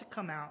don't want to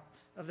come out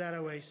of that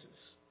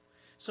oasis.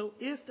 So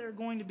if they're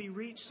going to be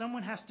reached,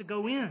 someone has to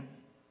go in.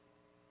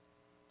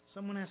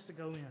 Someone has to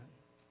go in.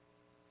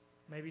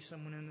 Maybe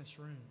someone in this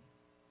room.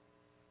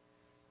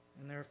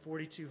 And there are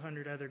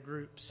 4,200 other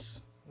groups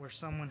where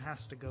someone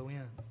has to go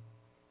in.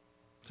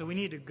 So we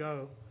need to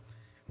go.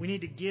 We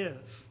need to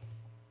give.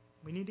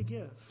 We need to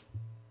give.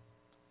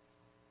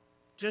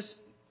 Just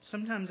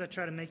sometimes I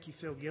try to make you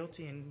feel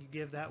guilty and you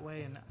give that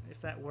way, and if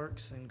that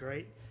works, then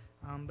great.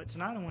 But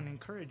tonight I want to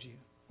encourage you.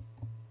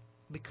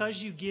 Because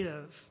you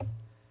give,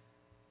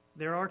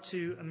 there are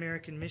 2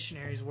 American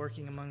missionaries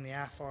working among the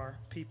Afar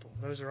people.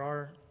 Those are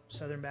our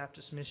Southern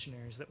Baptist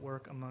missionaries that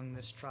work among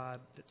this tribe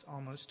that's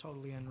almost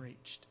totally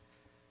unreached.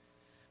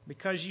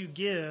 Because you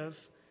give,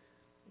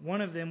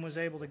 one of them was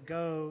able to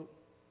go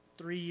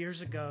 3 years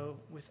ago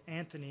with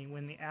Anthony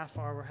when the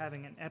Afar were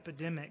having an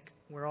epidemic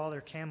where all their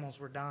camels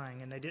were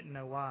dying and they didn't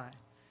know why.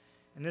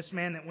 And this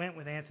man that went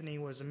with Anthony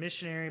was a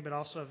missionary but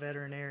also a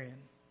veterinarian.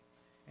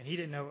 And he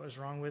didn't know what was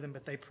wrong with him,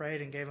 but they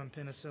prayed and gave him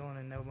penicillin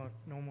and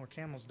no more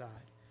camels died.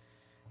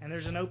 And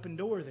there's an open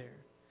door there.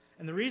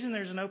 And the reason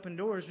there's an open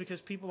door is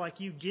because people like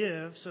you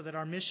give so that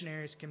our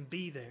missionaries can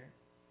be there.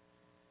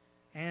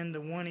 And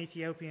the one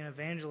Ethiopian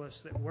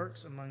evangelist that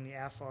works among the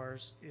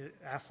Afars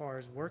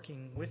is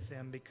working with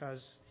them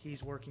because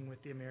he's working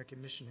with the American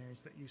missionaries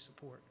that you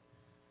support.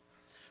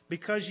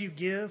 Because you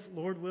give,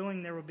 Lord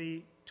willing, there will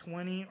be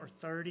 20 or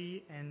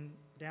 30 and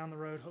down the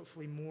road,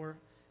 hopefully more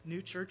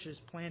new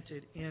churches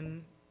planted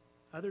in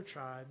other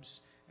tribes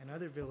and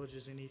other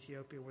villages in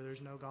Ethiopia where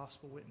there's no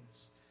gospel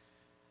witness.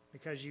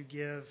 Because you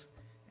give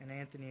and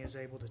Anthony is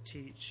able to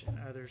teach and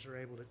others are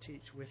able to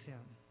teach with him.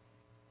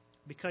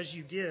 Because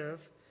you give,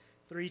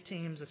 3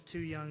 teams of 2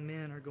 young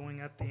men are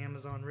going up the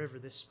Amazon River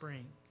this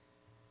spring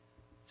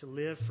to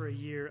live for a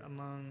year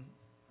among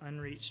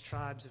unreached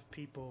tribes of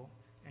people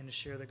and to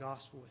share the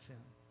gospel with them.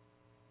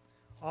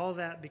 All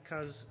that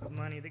because of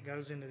money that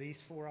goes into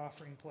these 4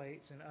 offering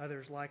plates and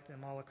others like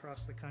them all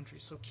across the country.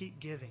 So keep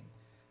giving.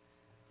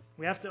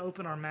 We have to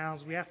open our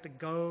mouths. We have to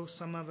go,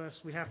 some of us.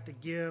 We have to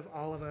give,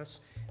 all of us.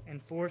 And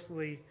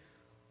fourthly,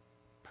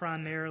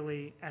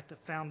 primarily at the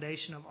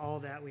foundation of all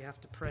that, we have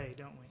to pray,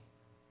 don't we?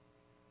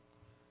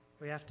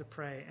 We have to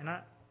pray. And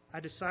I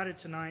decided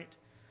tonight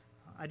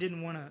I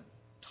didn't want to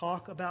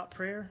talk about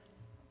prayer.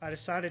 I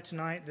decided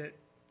tonight that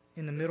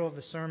in the middle of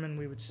the sermon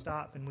we would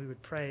stop and we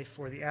would pray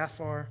for the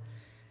Afar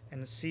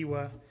and the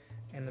Siwa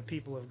and the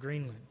people of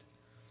Greenland.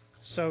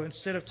 So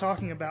instead of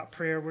talking about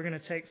prayer, we're going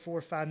to take 4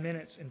 or 5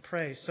 minutes and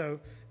pray. So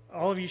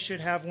all of you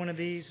should have one of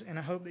these, and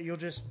I hope that you'll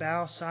just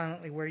bow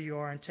silently where you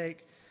are and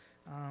take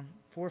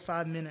 4 or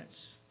 5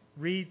 minutes,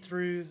 read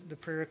through the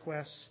prayer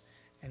requests,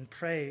 and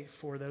pray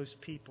for those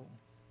people.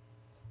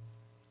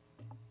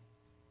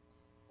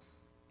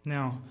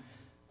 Now,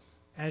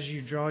 as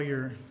you draw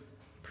your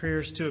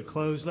prayers to a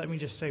close, let me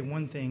just say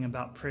one thing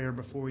about prayer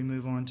before we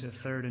move on to a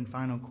third and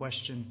final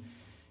question,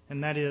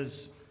 and that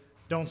is,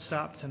 don't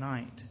stop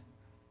tonight.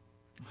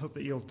 I hope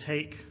that you'll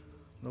take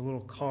the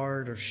little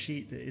card or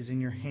sheet that is in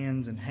your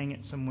hands and hang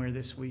it somewhere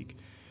this week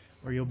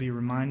where you'll be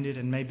reminded,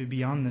 and maybe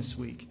beyond this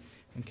week,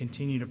 and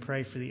continue to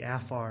pray for the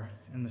Afar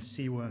and the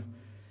Siwa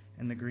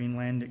and the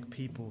Greenlandic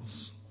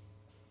peoples.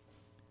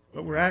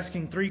 But we're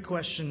asking 3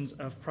 questions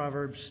of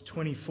Proverbs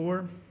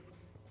 24.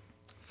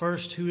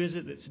 First, who is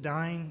it that's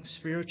dying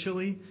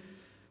spiritually?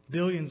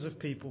 Billions of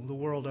people the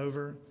world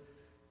over.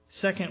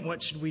 Second,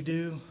 what should we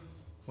do?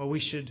 Well, we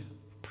should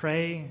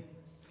pray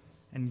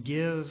and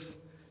give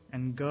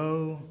and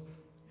go,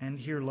 and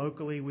here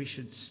locally we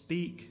should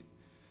speak.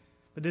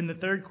 But then the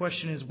third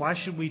question is, why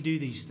should we do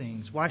these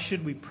things? Why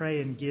should we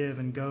pray and give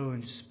and go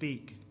and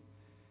speak?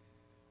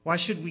 Why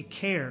should we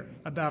care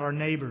about our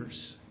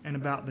neighbors and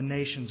about the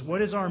nations?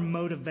 What is our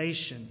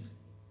motivation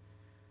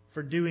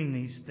for doing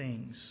these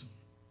things?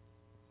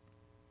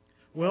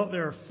 Well,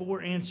 there are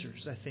 4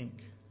 answers, I think.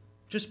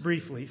 Just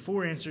briefly,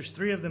 4 answers.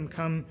 3 of them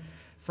come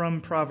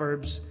from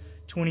Proverbs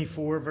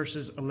 24,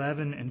 verses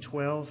 11 and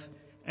 12.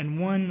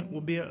 And one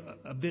will be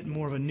a bit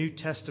more of a New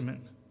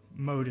Testament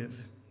motive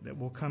that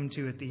we'll come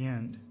to at the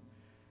end.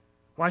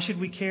 Why should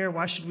we care?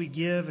 Why should we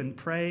give and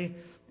pray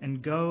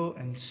and go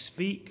and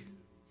speak?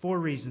 4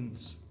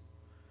 reasons.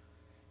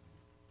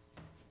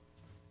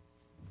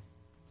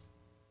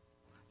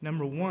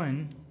 Number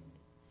 1,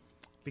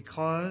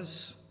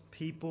 because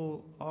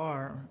people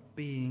are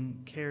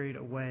being carried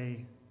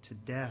away to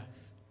death.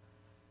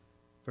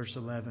 Verse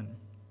 11.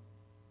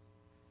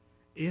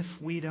 If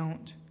we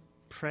don't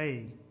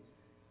pray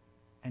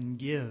and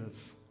give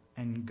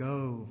and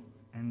go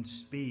and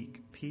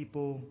speak,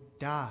 people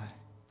die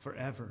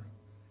forever.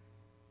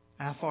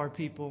 Afar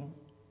people,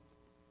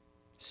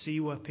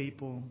 Siwa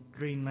people,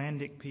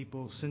 Greenlandic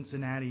people,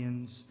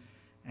 Cincinnatians,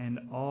 and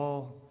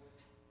all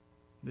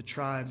the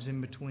tribes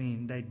in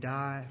between, they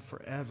die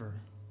forever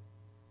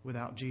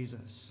without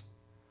Jesus.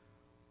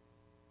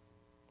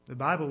 The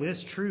Bible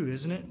is true,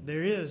 isn't it?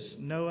 There is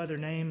no other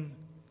name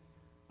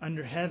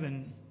under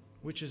heaven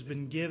which has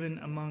been given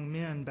among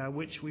men by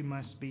which we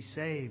must be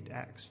saved,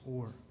 Acts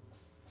 4.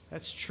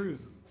 That's true.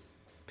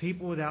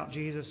 People without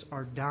Jesus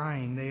are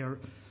dying. They are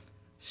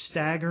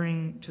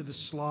staggering to the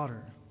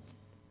slaughter.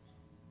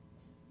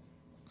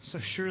 So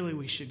surely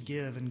we should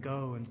give and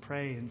go and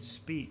pray and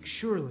speak.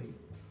 Surely.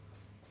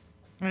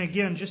 And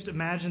again, just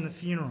imagine the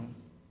funeral.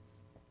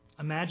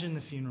 Imagine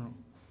the funeral.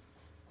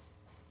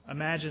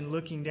 Imagine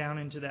looking down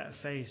into that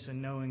face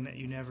and knowing that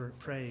you never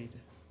prayed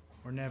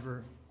or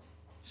never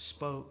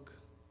spoke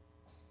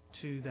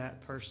to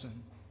that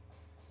person.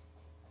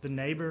 The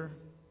neighbor,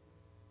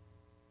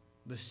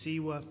 the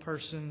Siwa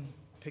person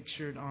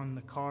pictured on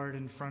the card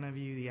in front of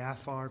you, the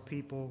Afar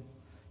people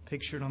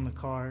pictured on the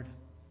card.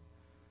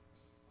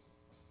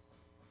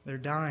 They're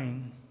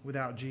dying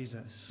without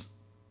Jesus.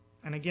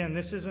 And again,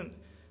 this isn't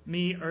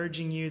me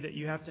urging you that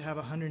you have to have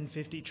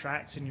 150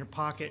 tracts in your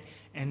pocket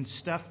and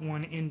stuff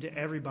one into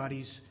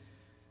everybody's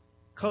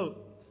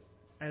coat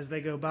as they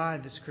go by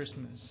this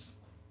Christmas.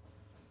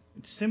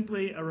 It's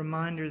simply a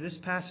reminder, this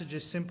passage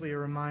is simply a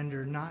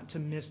reminder not to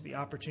miss the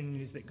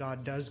opportunities that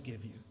God does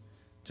give you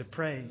to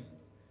pray,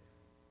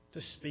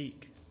 to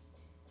speak,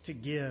 to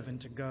give, and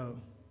to go.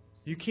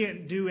 You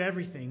can't do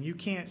everything. You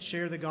can't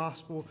share the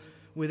gospel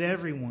with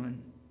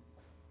everyone,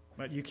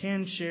 but you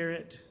can share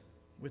it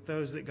with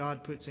those that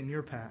God puts in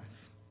your path.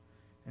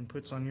 and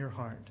puts on your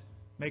heart.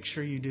 Make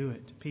sure you do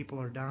it. People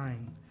are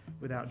dying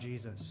without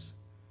Jesus.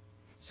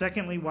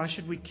 Secondly, why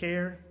should we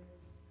care?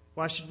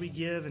 Why should we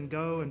give and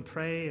go and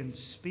pray and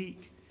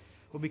speak?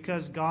 Well,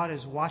 because God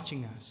is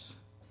watching us.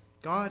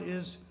 God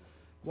is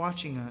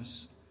watching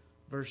us.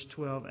 Verse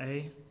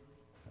 12a.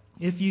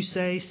 If you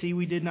say, see,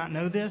 we did not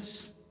know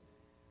this,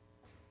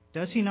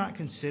 does He not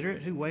consider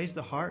it who weighs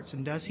the hearts,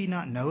 and does He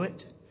not know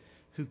it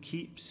who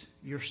keeps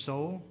your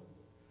soul?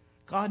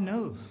 God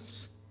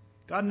knows.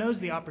 God knows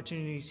the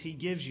opportunities He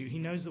gives you. He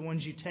knows the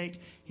ones you take.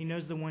 He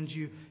knows the ones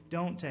you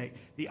don't take.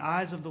 The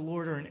eyes of the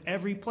Lord are in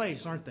every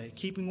place, aren't they?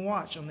 Keeping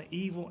watch on the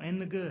evil and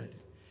the good.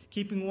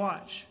 Keeping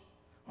watch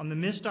on the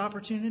missed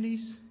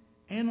opportunities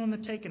and on the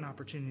taken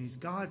opportunities.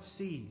 God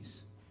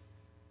sees.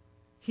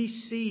 He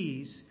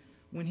sees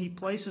when He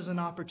places an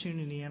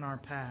opportunity in our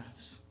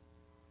paths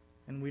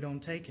and we don't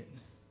take it.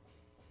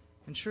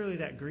 And surely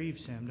that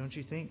grieves Him, don't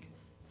you think?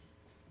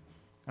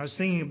 I was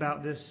thinking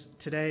about this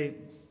today,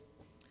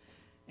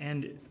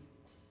 and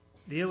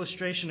the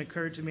illustration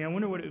occurred to me. I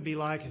wonder what it would be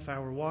like if I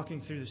were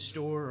walking through the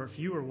store, or if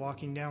you were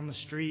walking down the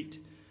street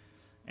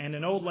and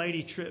an old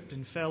lady tripped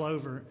and fell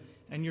over,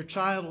 and your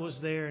child was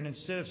there, and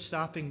instead of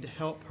stopping to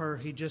help her,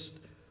 he just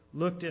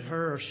looked at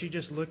her, or she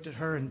just looked at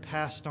her and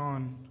passed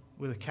on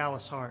with a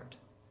callous heart.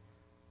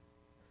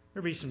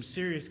 There'd be some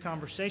serious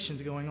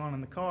conversations going on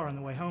in the car on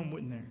the way home,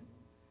 wouldn't there?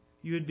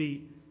 You would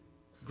be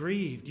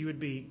grieved. You would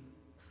be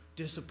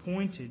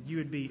disappointed. You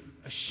would be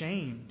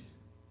ashamed.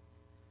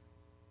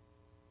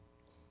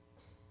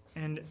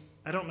 And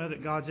I don't know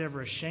that God's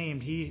ever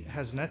ashamed. He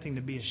has nothing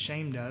to be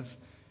ashamed of.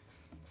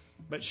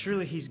 But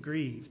surely He's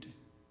grieved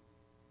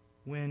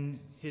when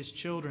His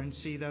children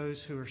see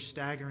those who are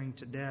staggering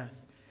to death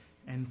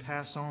and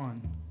pass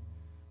on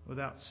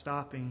without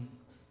stopping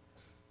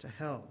to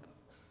help.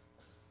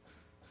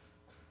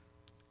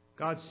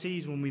 God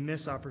sees when we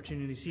miss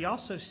opportunities. He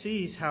also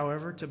sees,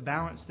 however, to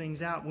balance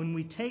things out, when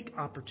we take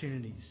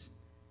opportunities.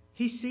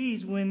 He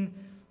sees when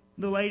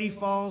the lady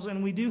falls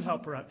and we do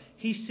help her up.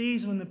 He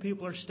sees when the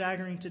people are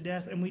staggering to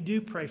death and we do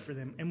pray for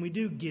them, and we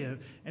do give,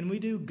 and we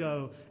do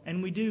go,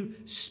 and we do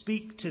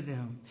speak to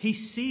them. He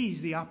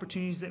sees the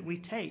opportunities that we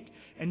take.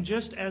 And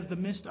just as the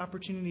missed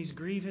opportunities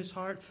grieve His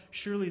heart,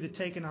 surely the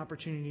taken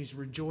opportunities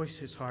rejoice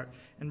His heart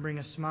and bring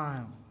a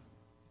smile.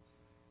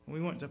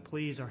 We want to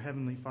please our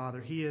Heavenly Father.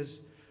 He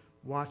is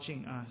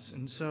watching us.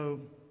 And so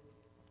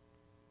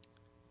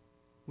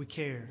we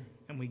care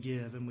and we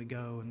give and we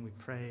go and we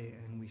pray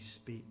and we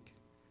speak.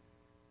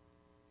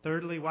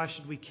 Thirdly, why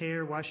should we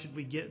care? Why should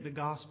we get the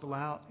gospel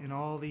out in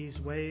all these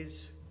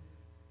ways?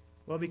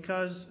 Well,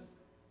 because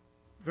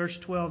verse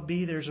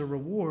 12b, there's a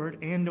reward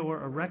and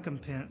or a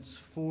recompense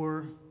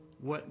for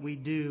what we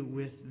do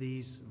with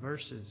these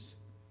verses.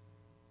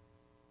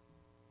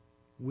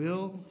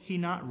 Will He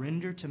not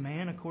render to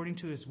man according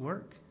to his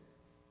work?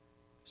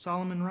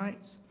 Solomon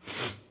writes.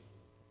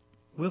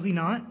 Will He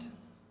not?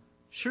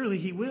 Surely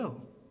He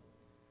will.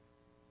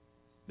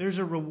 There's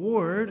a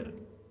reward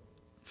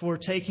for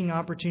taking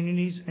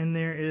opportunities, and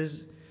there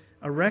is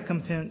a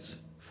recompense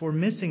for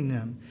missing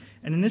them.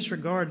 And in this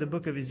regard, the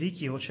book of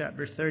Ezekiel,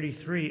 chapter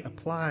 33,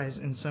 applies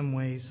in some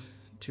ways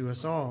to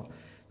us all.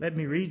 Let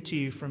me read to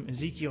you from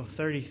Ezekiel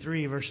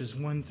 33, verses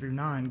 1 through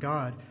 9,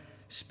 God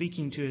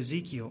speaking to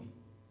Ezekiel.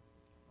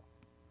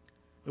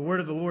 The word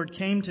of the Lord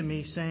came to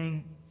me,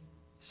 saying,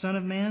 Son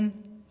of man,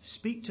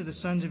 speak to the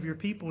sons of your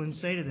people and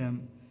say to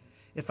them,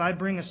 if I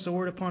bring a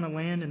sword upon a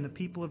land, and the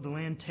people of the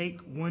land take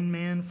one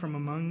man from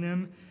among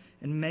them,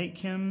 and make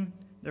him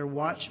their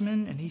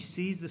watchman, and he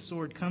sees the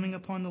sword coming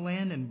upon the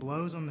land, and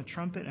blows on the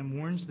trumpet, and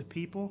warns the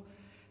people,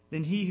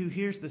 then he who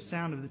hears the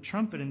sound of the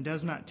trumpet and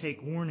does not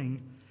take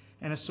warning,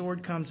 and a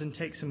sword comes and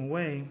takes him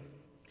away,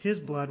 his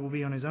blood will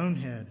be on his own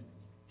head.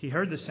 He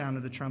heard the sound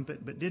of the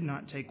trumpet, but did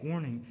not take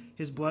warning.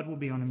 His blood will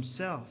be on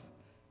himself.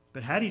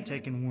 But had he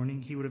taken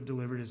warning, he would have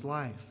delivered his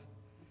life.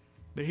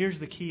 But here's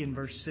the key in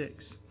verse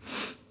 6.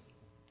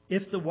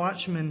 If the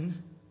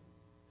watchman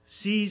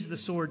sees the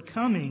sword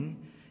coming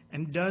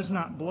and does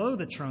not blow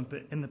the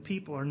trumpet, and the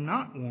people are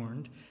not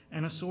warned,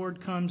 and a sword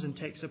comes and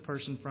takes a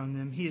person from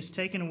them, he is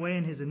taken away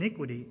in his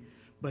iniquity,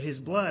 but his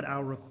blood I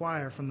will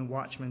require from the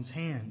watchman's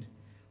hand.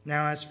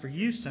 Now as for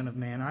you, son of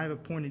man, I have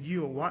appointed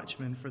you a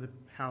watchman for the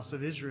house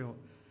of Israel.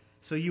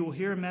 So you will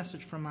hear a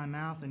message from my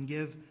mouth and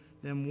give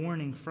them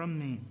warning from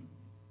me.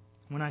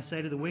 When I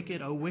say to the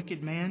wicked, O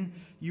wicked man,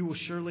 you will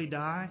surely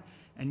die,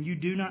 and you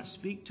do not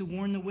speak to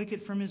warn the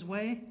wicked from his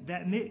way,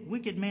 that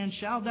wicked man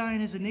shall die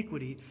in his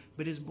iniquity,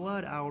 but his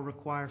blood I will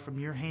require from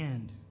your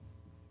hand.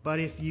 But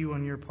if you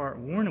on your part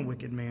warn a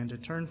wicked man to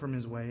turn from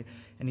his way,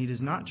 and he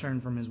does not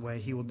turn from his way,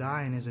 he will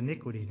die in his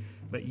iniquity,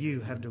 but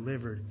you have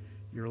delivered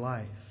your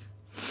life.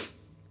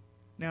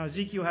 Now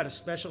Ezekiel had a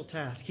special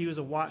task. He was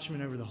a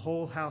watchman over the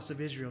whole house of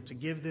Israel, to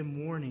give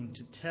them warning,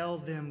 to tell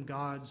them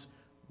God's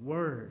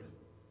word.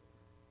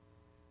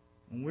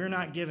 And we're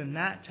not given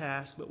that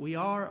task, but we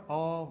are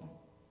all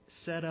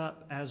set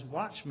up as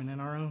watchmen in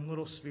our own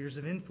little spheres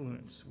of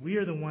influence. We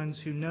are the ones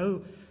who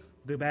know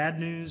the bad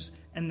news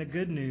and the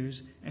good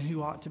news, and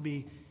who ought to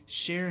be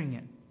sharing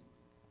it.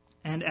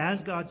 And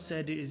as God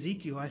said to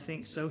Ezekiel, I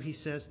think so he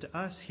says to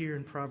us here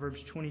in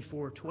Proverbs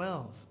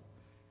 24:12.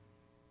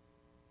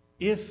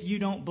 If you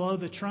don't blow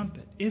the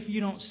trumpet, if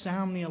you don't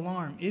sound the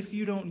alarm, if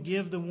you don't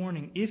give the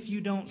warning, if you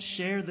don't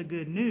share the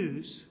good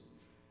news,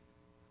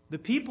 the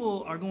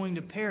people are going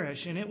to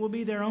perish, and it will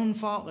be their own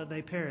fault that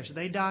they perish.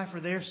 They die for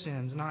their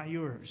sins, not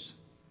yours.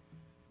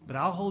 But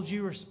I'll hold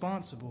you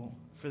responsible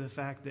for the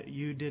fact that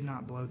you did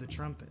not blow the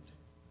trumpet.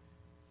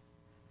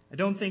 I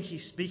don't think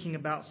he's speaking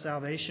about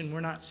salvation. We're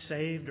not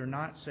saved or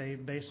not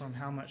saved based on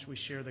how much we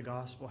share the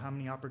gospel, how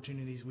many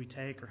opportunities we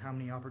take, or how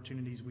many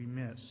opportunities we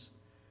miss.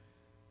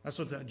 That's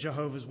what the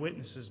Jehovah's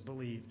Witnesses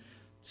believe.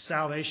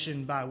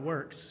 Salvation by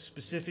works,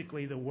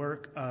 specifically the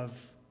work of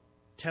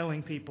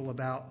telling people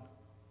about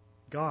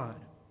God.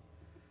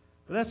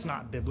 But that's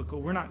not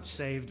biblical. We're not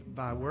saved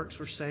by works.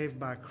 We're saved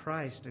by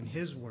Christ and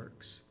His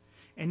works.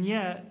 And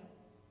yet,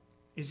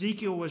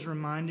 Ezekiel was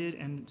reminded,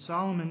 and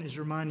Solomon is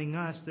reminding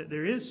us, that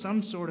there is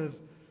some sort of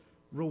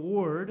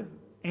reward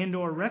and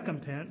or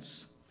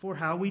recompense for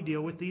how we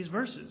deal with these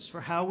verses, for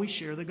how we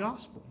share the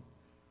gospel.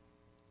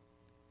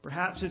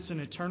 Perhaps it's an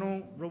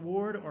eternal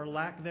reward or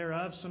lack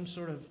thereof, some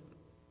sort of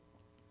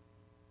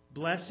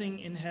blessing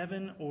in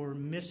heaven or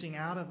missing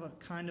out of a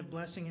kind of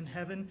blessing in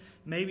heaven.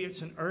 Maybe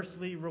it's an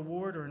earthly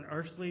reward or an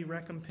earthly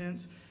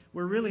recompense.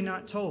 We're really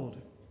not told.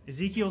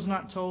 Ezekiel's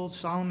not told.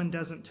 Solomon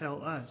doesn't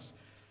tell us.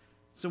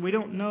 So we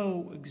don't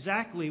know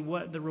exactly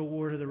what the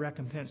reward or the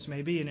recompense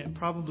may be, and it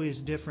probably is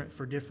different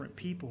for different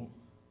people.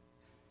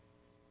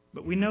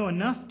 But we know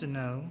enough to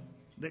know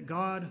that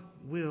God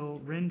will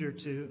render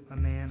to a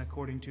man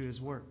according to his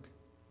work.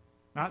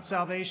 Not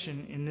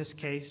salvation in this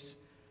case,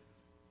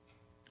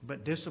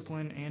 but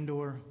discipline and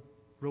or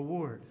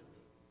reward.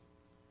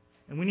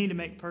 And we need to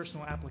make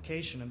personal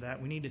application of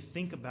that. We need to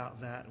think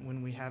about that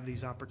when we have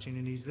these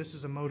opportunities. This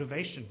is a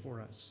motivation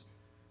for us.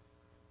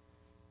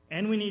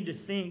 And we need to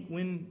think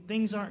when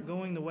things aren't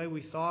going the way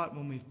we thought,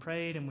 when we've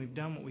prayed and we've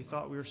done what we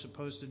thought we were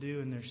supposed to do,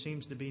 and there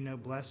seems to be no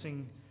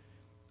blessing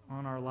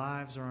on our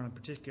lives or on a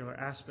particular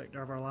aspect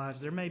of our lives,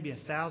 there may be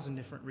 1,000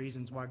 different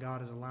reasons why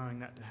God is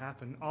allowing that to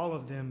happen, all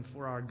of them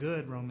for our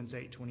good, Romans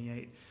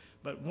 8:28.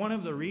 But one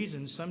of the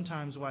reasons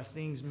sometimes why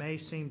things may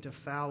seem to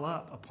foul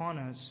up upon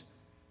us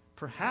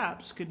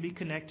perhaps could be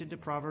connected to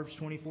Proverbs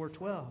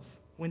 24:12.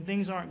 When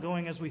things aren't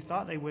going as we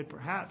thought they would,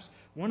 perhaps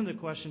one of the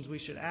questions we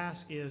should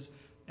ask is,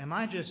 am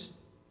I just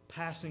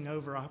passing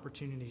over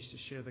opportunities to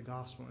share the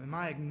gospel? Am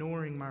I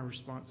ignoring my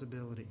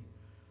responsibility?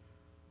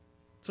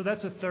 So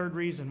that's a third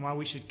reason why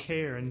we should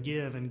care and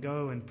give and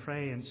go and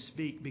pray and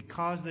speak,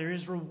 because there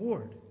is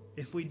reward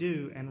if we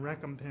do and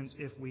recompense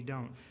if we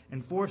don't.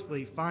 And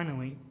fourthly,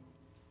 finally,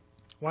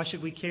 why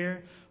should we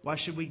care? Why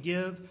should we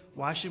give?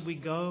 Why should we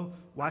go?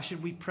 Why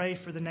should we pray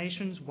for the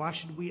nations? Why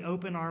should we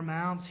open our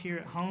mouths here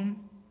at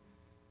home?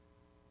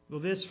 Well,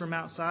 this from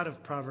outside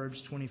of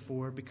Proverbs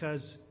 24,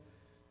 because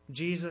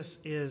Jesus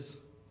is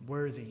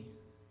worthy.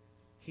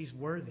 He's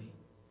worthy.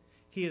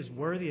 He is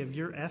worthy of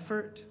your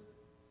effort,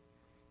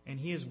 and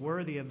He is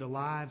worthy of the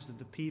lives of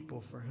the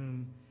people for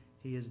whom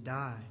He has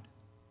died.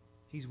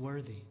 He's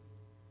worthy.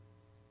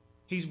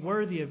 He's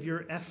worthy of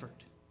your effort.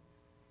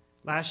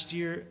 Last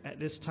year at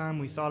this time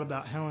we thought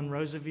about Helen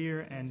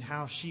Roseveare and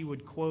how she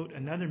would quote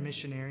another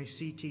missionary,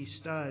 C.T.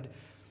 Studd.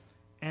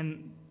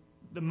 And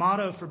the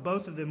motto for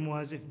both of them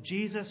was, if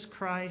Jesus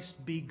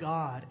Christ be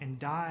God and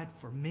died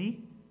for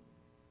me,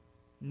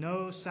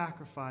 no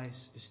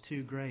sacrifice is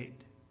too great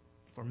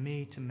for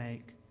me to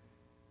make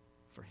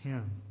for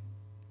Him.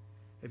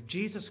 If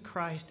Jesus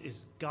Christ is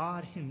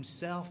God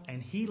Himself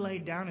and He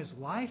laid down His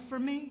life for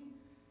me,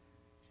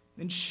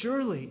 then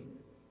surely,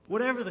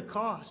 whatever the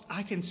cost,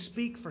 I can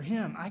speak for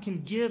Him. I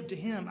can give to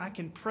Him. I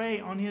can pray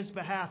on His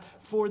behalf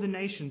for the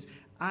nations.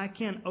 I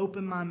can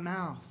open my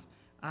mouth.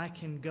 I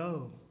can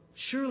go.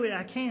 Surely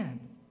I can.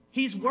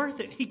 He's worth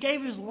it. He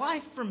gave His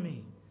life for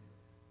me.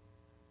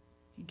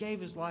 He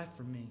gave His life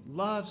for me.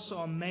 Love so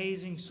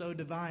amazing, so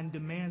divine,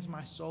 demands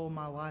my soul,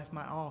 my life,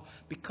 my all.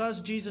 Because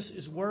Jesus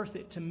is worth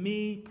it to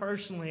me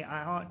personally,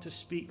 I ought to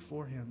speak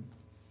for Him.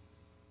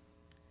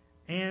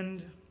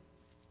 And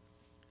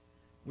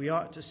we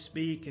ought to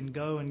speak and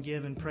go and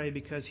give and pray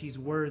because He's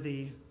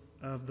worthy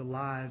of the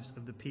lives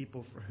of the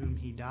people for whom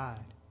He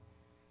died.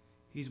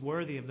 He's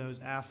worthy of those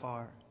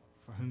Afar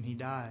for whom He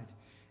died,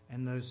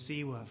 and those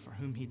Siwa for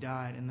whom He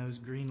died, and those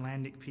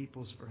Greenlandic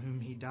peoples for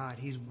whom He died.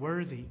 He's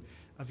worthy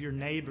of your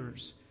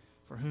neighbors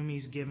for whom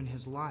He's given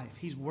His life.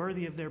 He's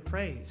worthy of their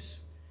praise.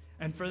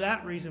 And for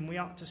that reason, we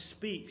ought to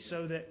speak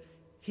so that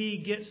He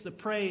gets the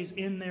praise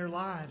in their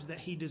lives that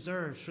He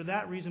deserves. For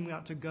that reason, we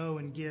ought to go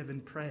and give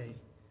and pray.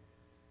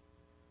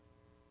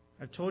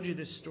 I've told you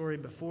this story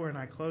before, and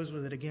I close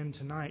with it again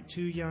tonight.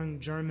 2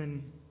 young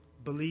German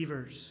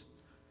believers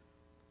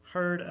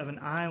heard of an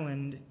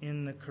island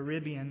in the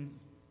Caribbean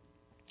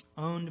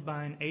owned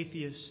by an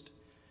atheist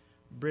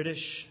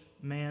British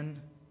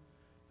man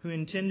who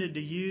intended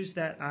to use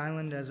that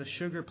island as a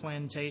sugar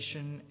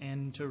plantation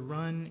and to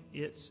run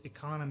its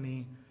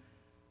economy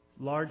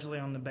largely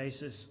on the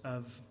basis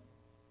of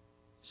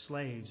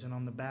slaves and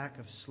on the back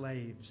of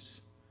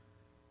slaves.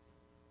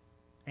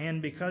 And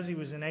because he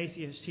was an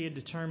atheist, he had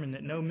determined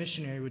that no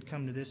missionary would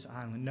come to this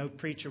island. No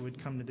preacher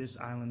would come to this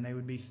island. They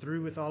would be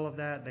through with all of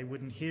that. They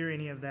wouldn't hear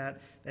any of that.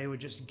 They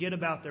would just get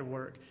about their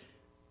work,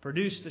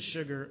 produce the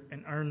sugar,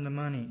 and earn the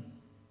money.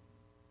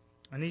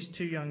 And these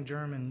two young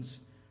Germans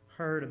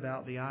heard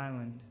about the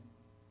island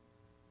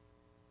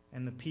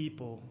and the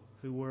people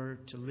who were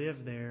to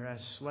live there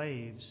as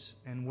slaves,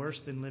 and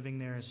worse than living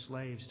there as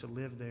slaves, to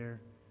live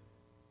there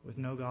with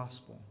no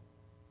gospel,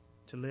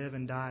 to live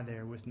and die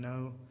there with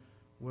no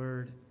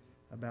word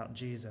about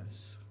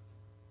Jesus.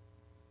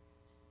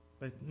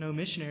 But no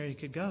missionary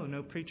could go,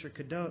 no preacher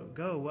could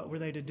go. What were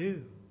they to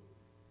do?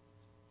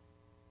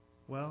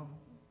 Well,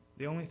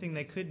 the only thing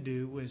they could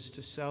do was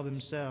to sell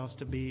themselves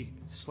to be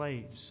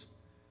slaves.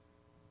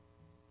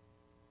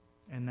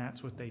 And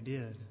that's what they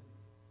did,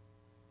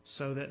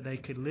 so that they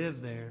could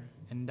live there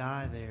and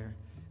die there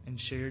and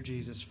share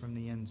Jesus from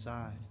the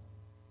inside.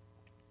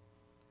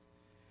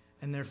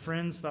 And their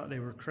friends thought they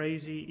were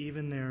crazy.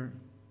 Even their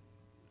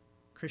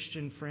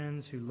Christian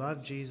friends who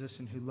loved Jesus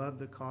and who loved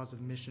the cause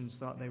of missions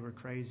thought they were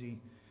crazy.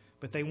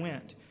 But they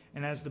went.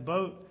 And as the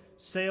boat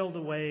sailed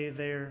away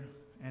there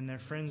and their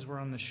friends were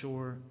on the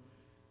shore,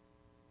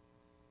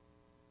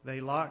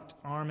 they locked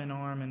arm in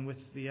arm, and with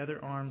the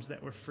other arms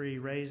that were free,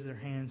 raised their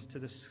hands to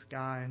the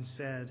sky and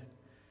said,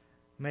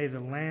 "May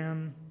the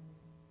Lamb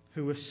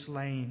who was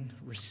slain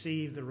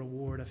receive the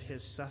reward of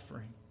his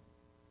suffering."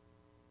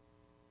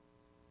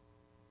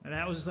 And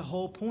that was the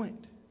whole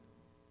point.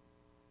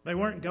 They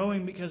weren't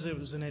going because it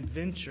was an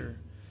adventure.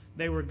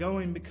 They were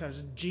going because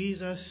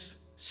Jesus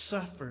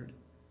suffered,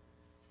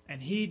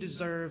 and he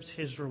deserves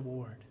his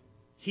reward.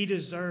 He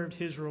deserved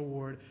his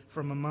reward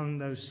from among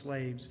those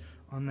slaves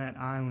on that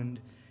island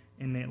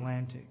in the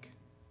Atlantic.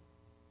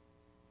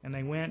 And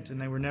they went, and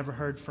they were never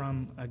heard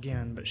from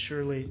again. But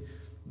surely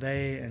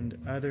they and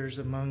others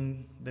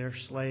among their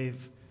slave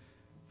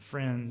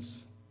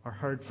friends are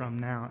heard from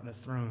now at the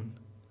throne.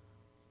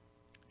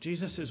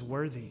 Jesus is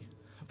worthy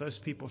of those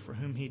people for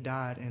whom he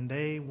died, and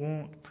they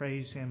won't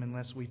praise him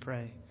unless we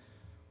pray,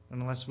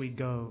 unless we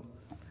go,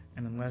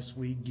 and unless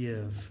we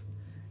give,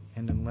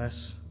 and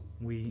unless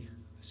we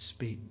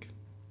speak.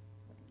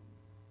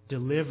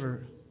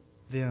 Deliver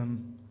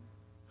them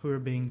who are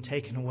being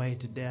taken away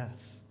to death,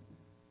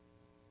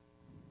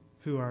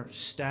 who are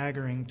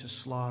staggering to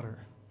slaughter.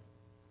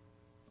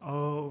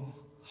 Oh,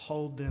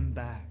 hold them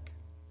back.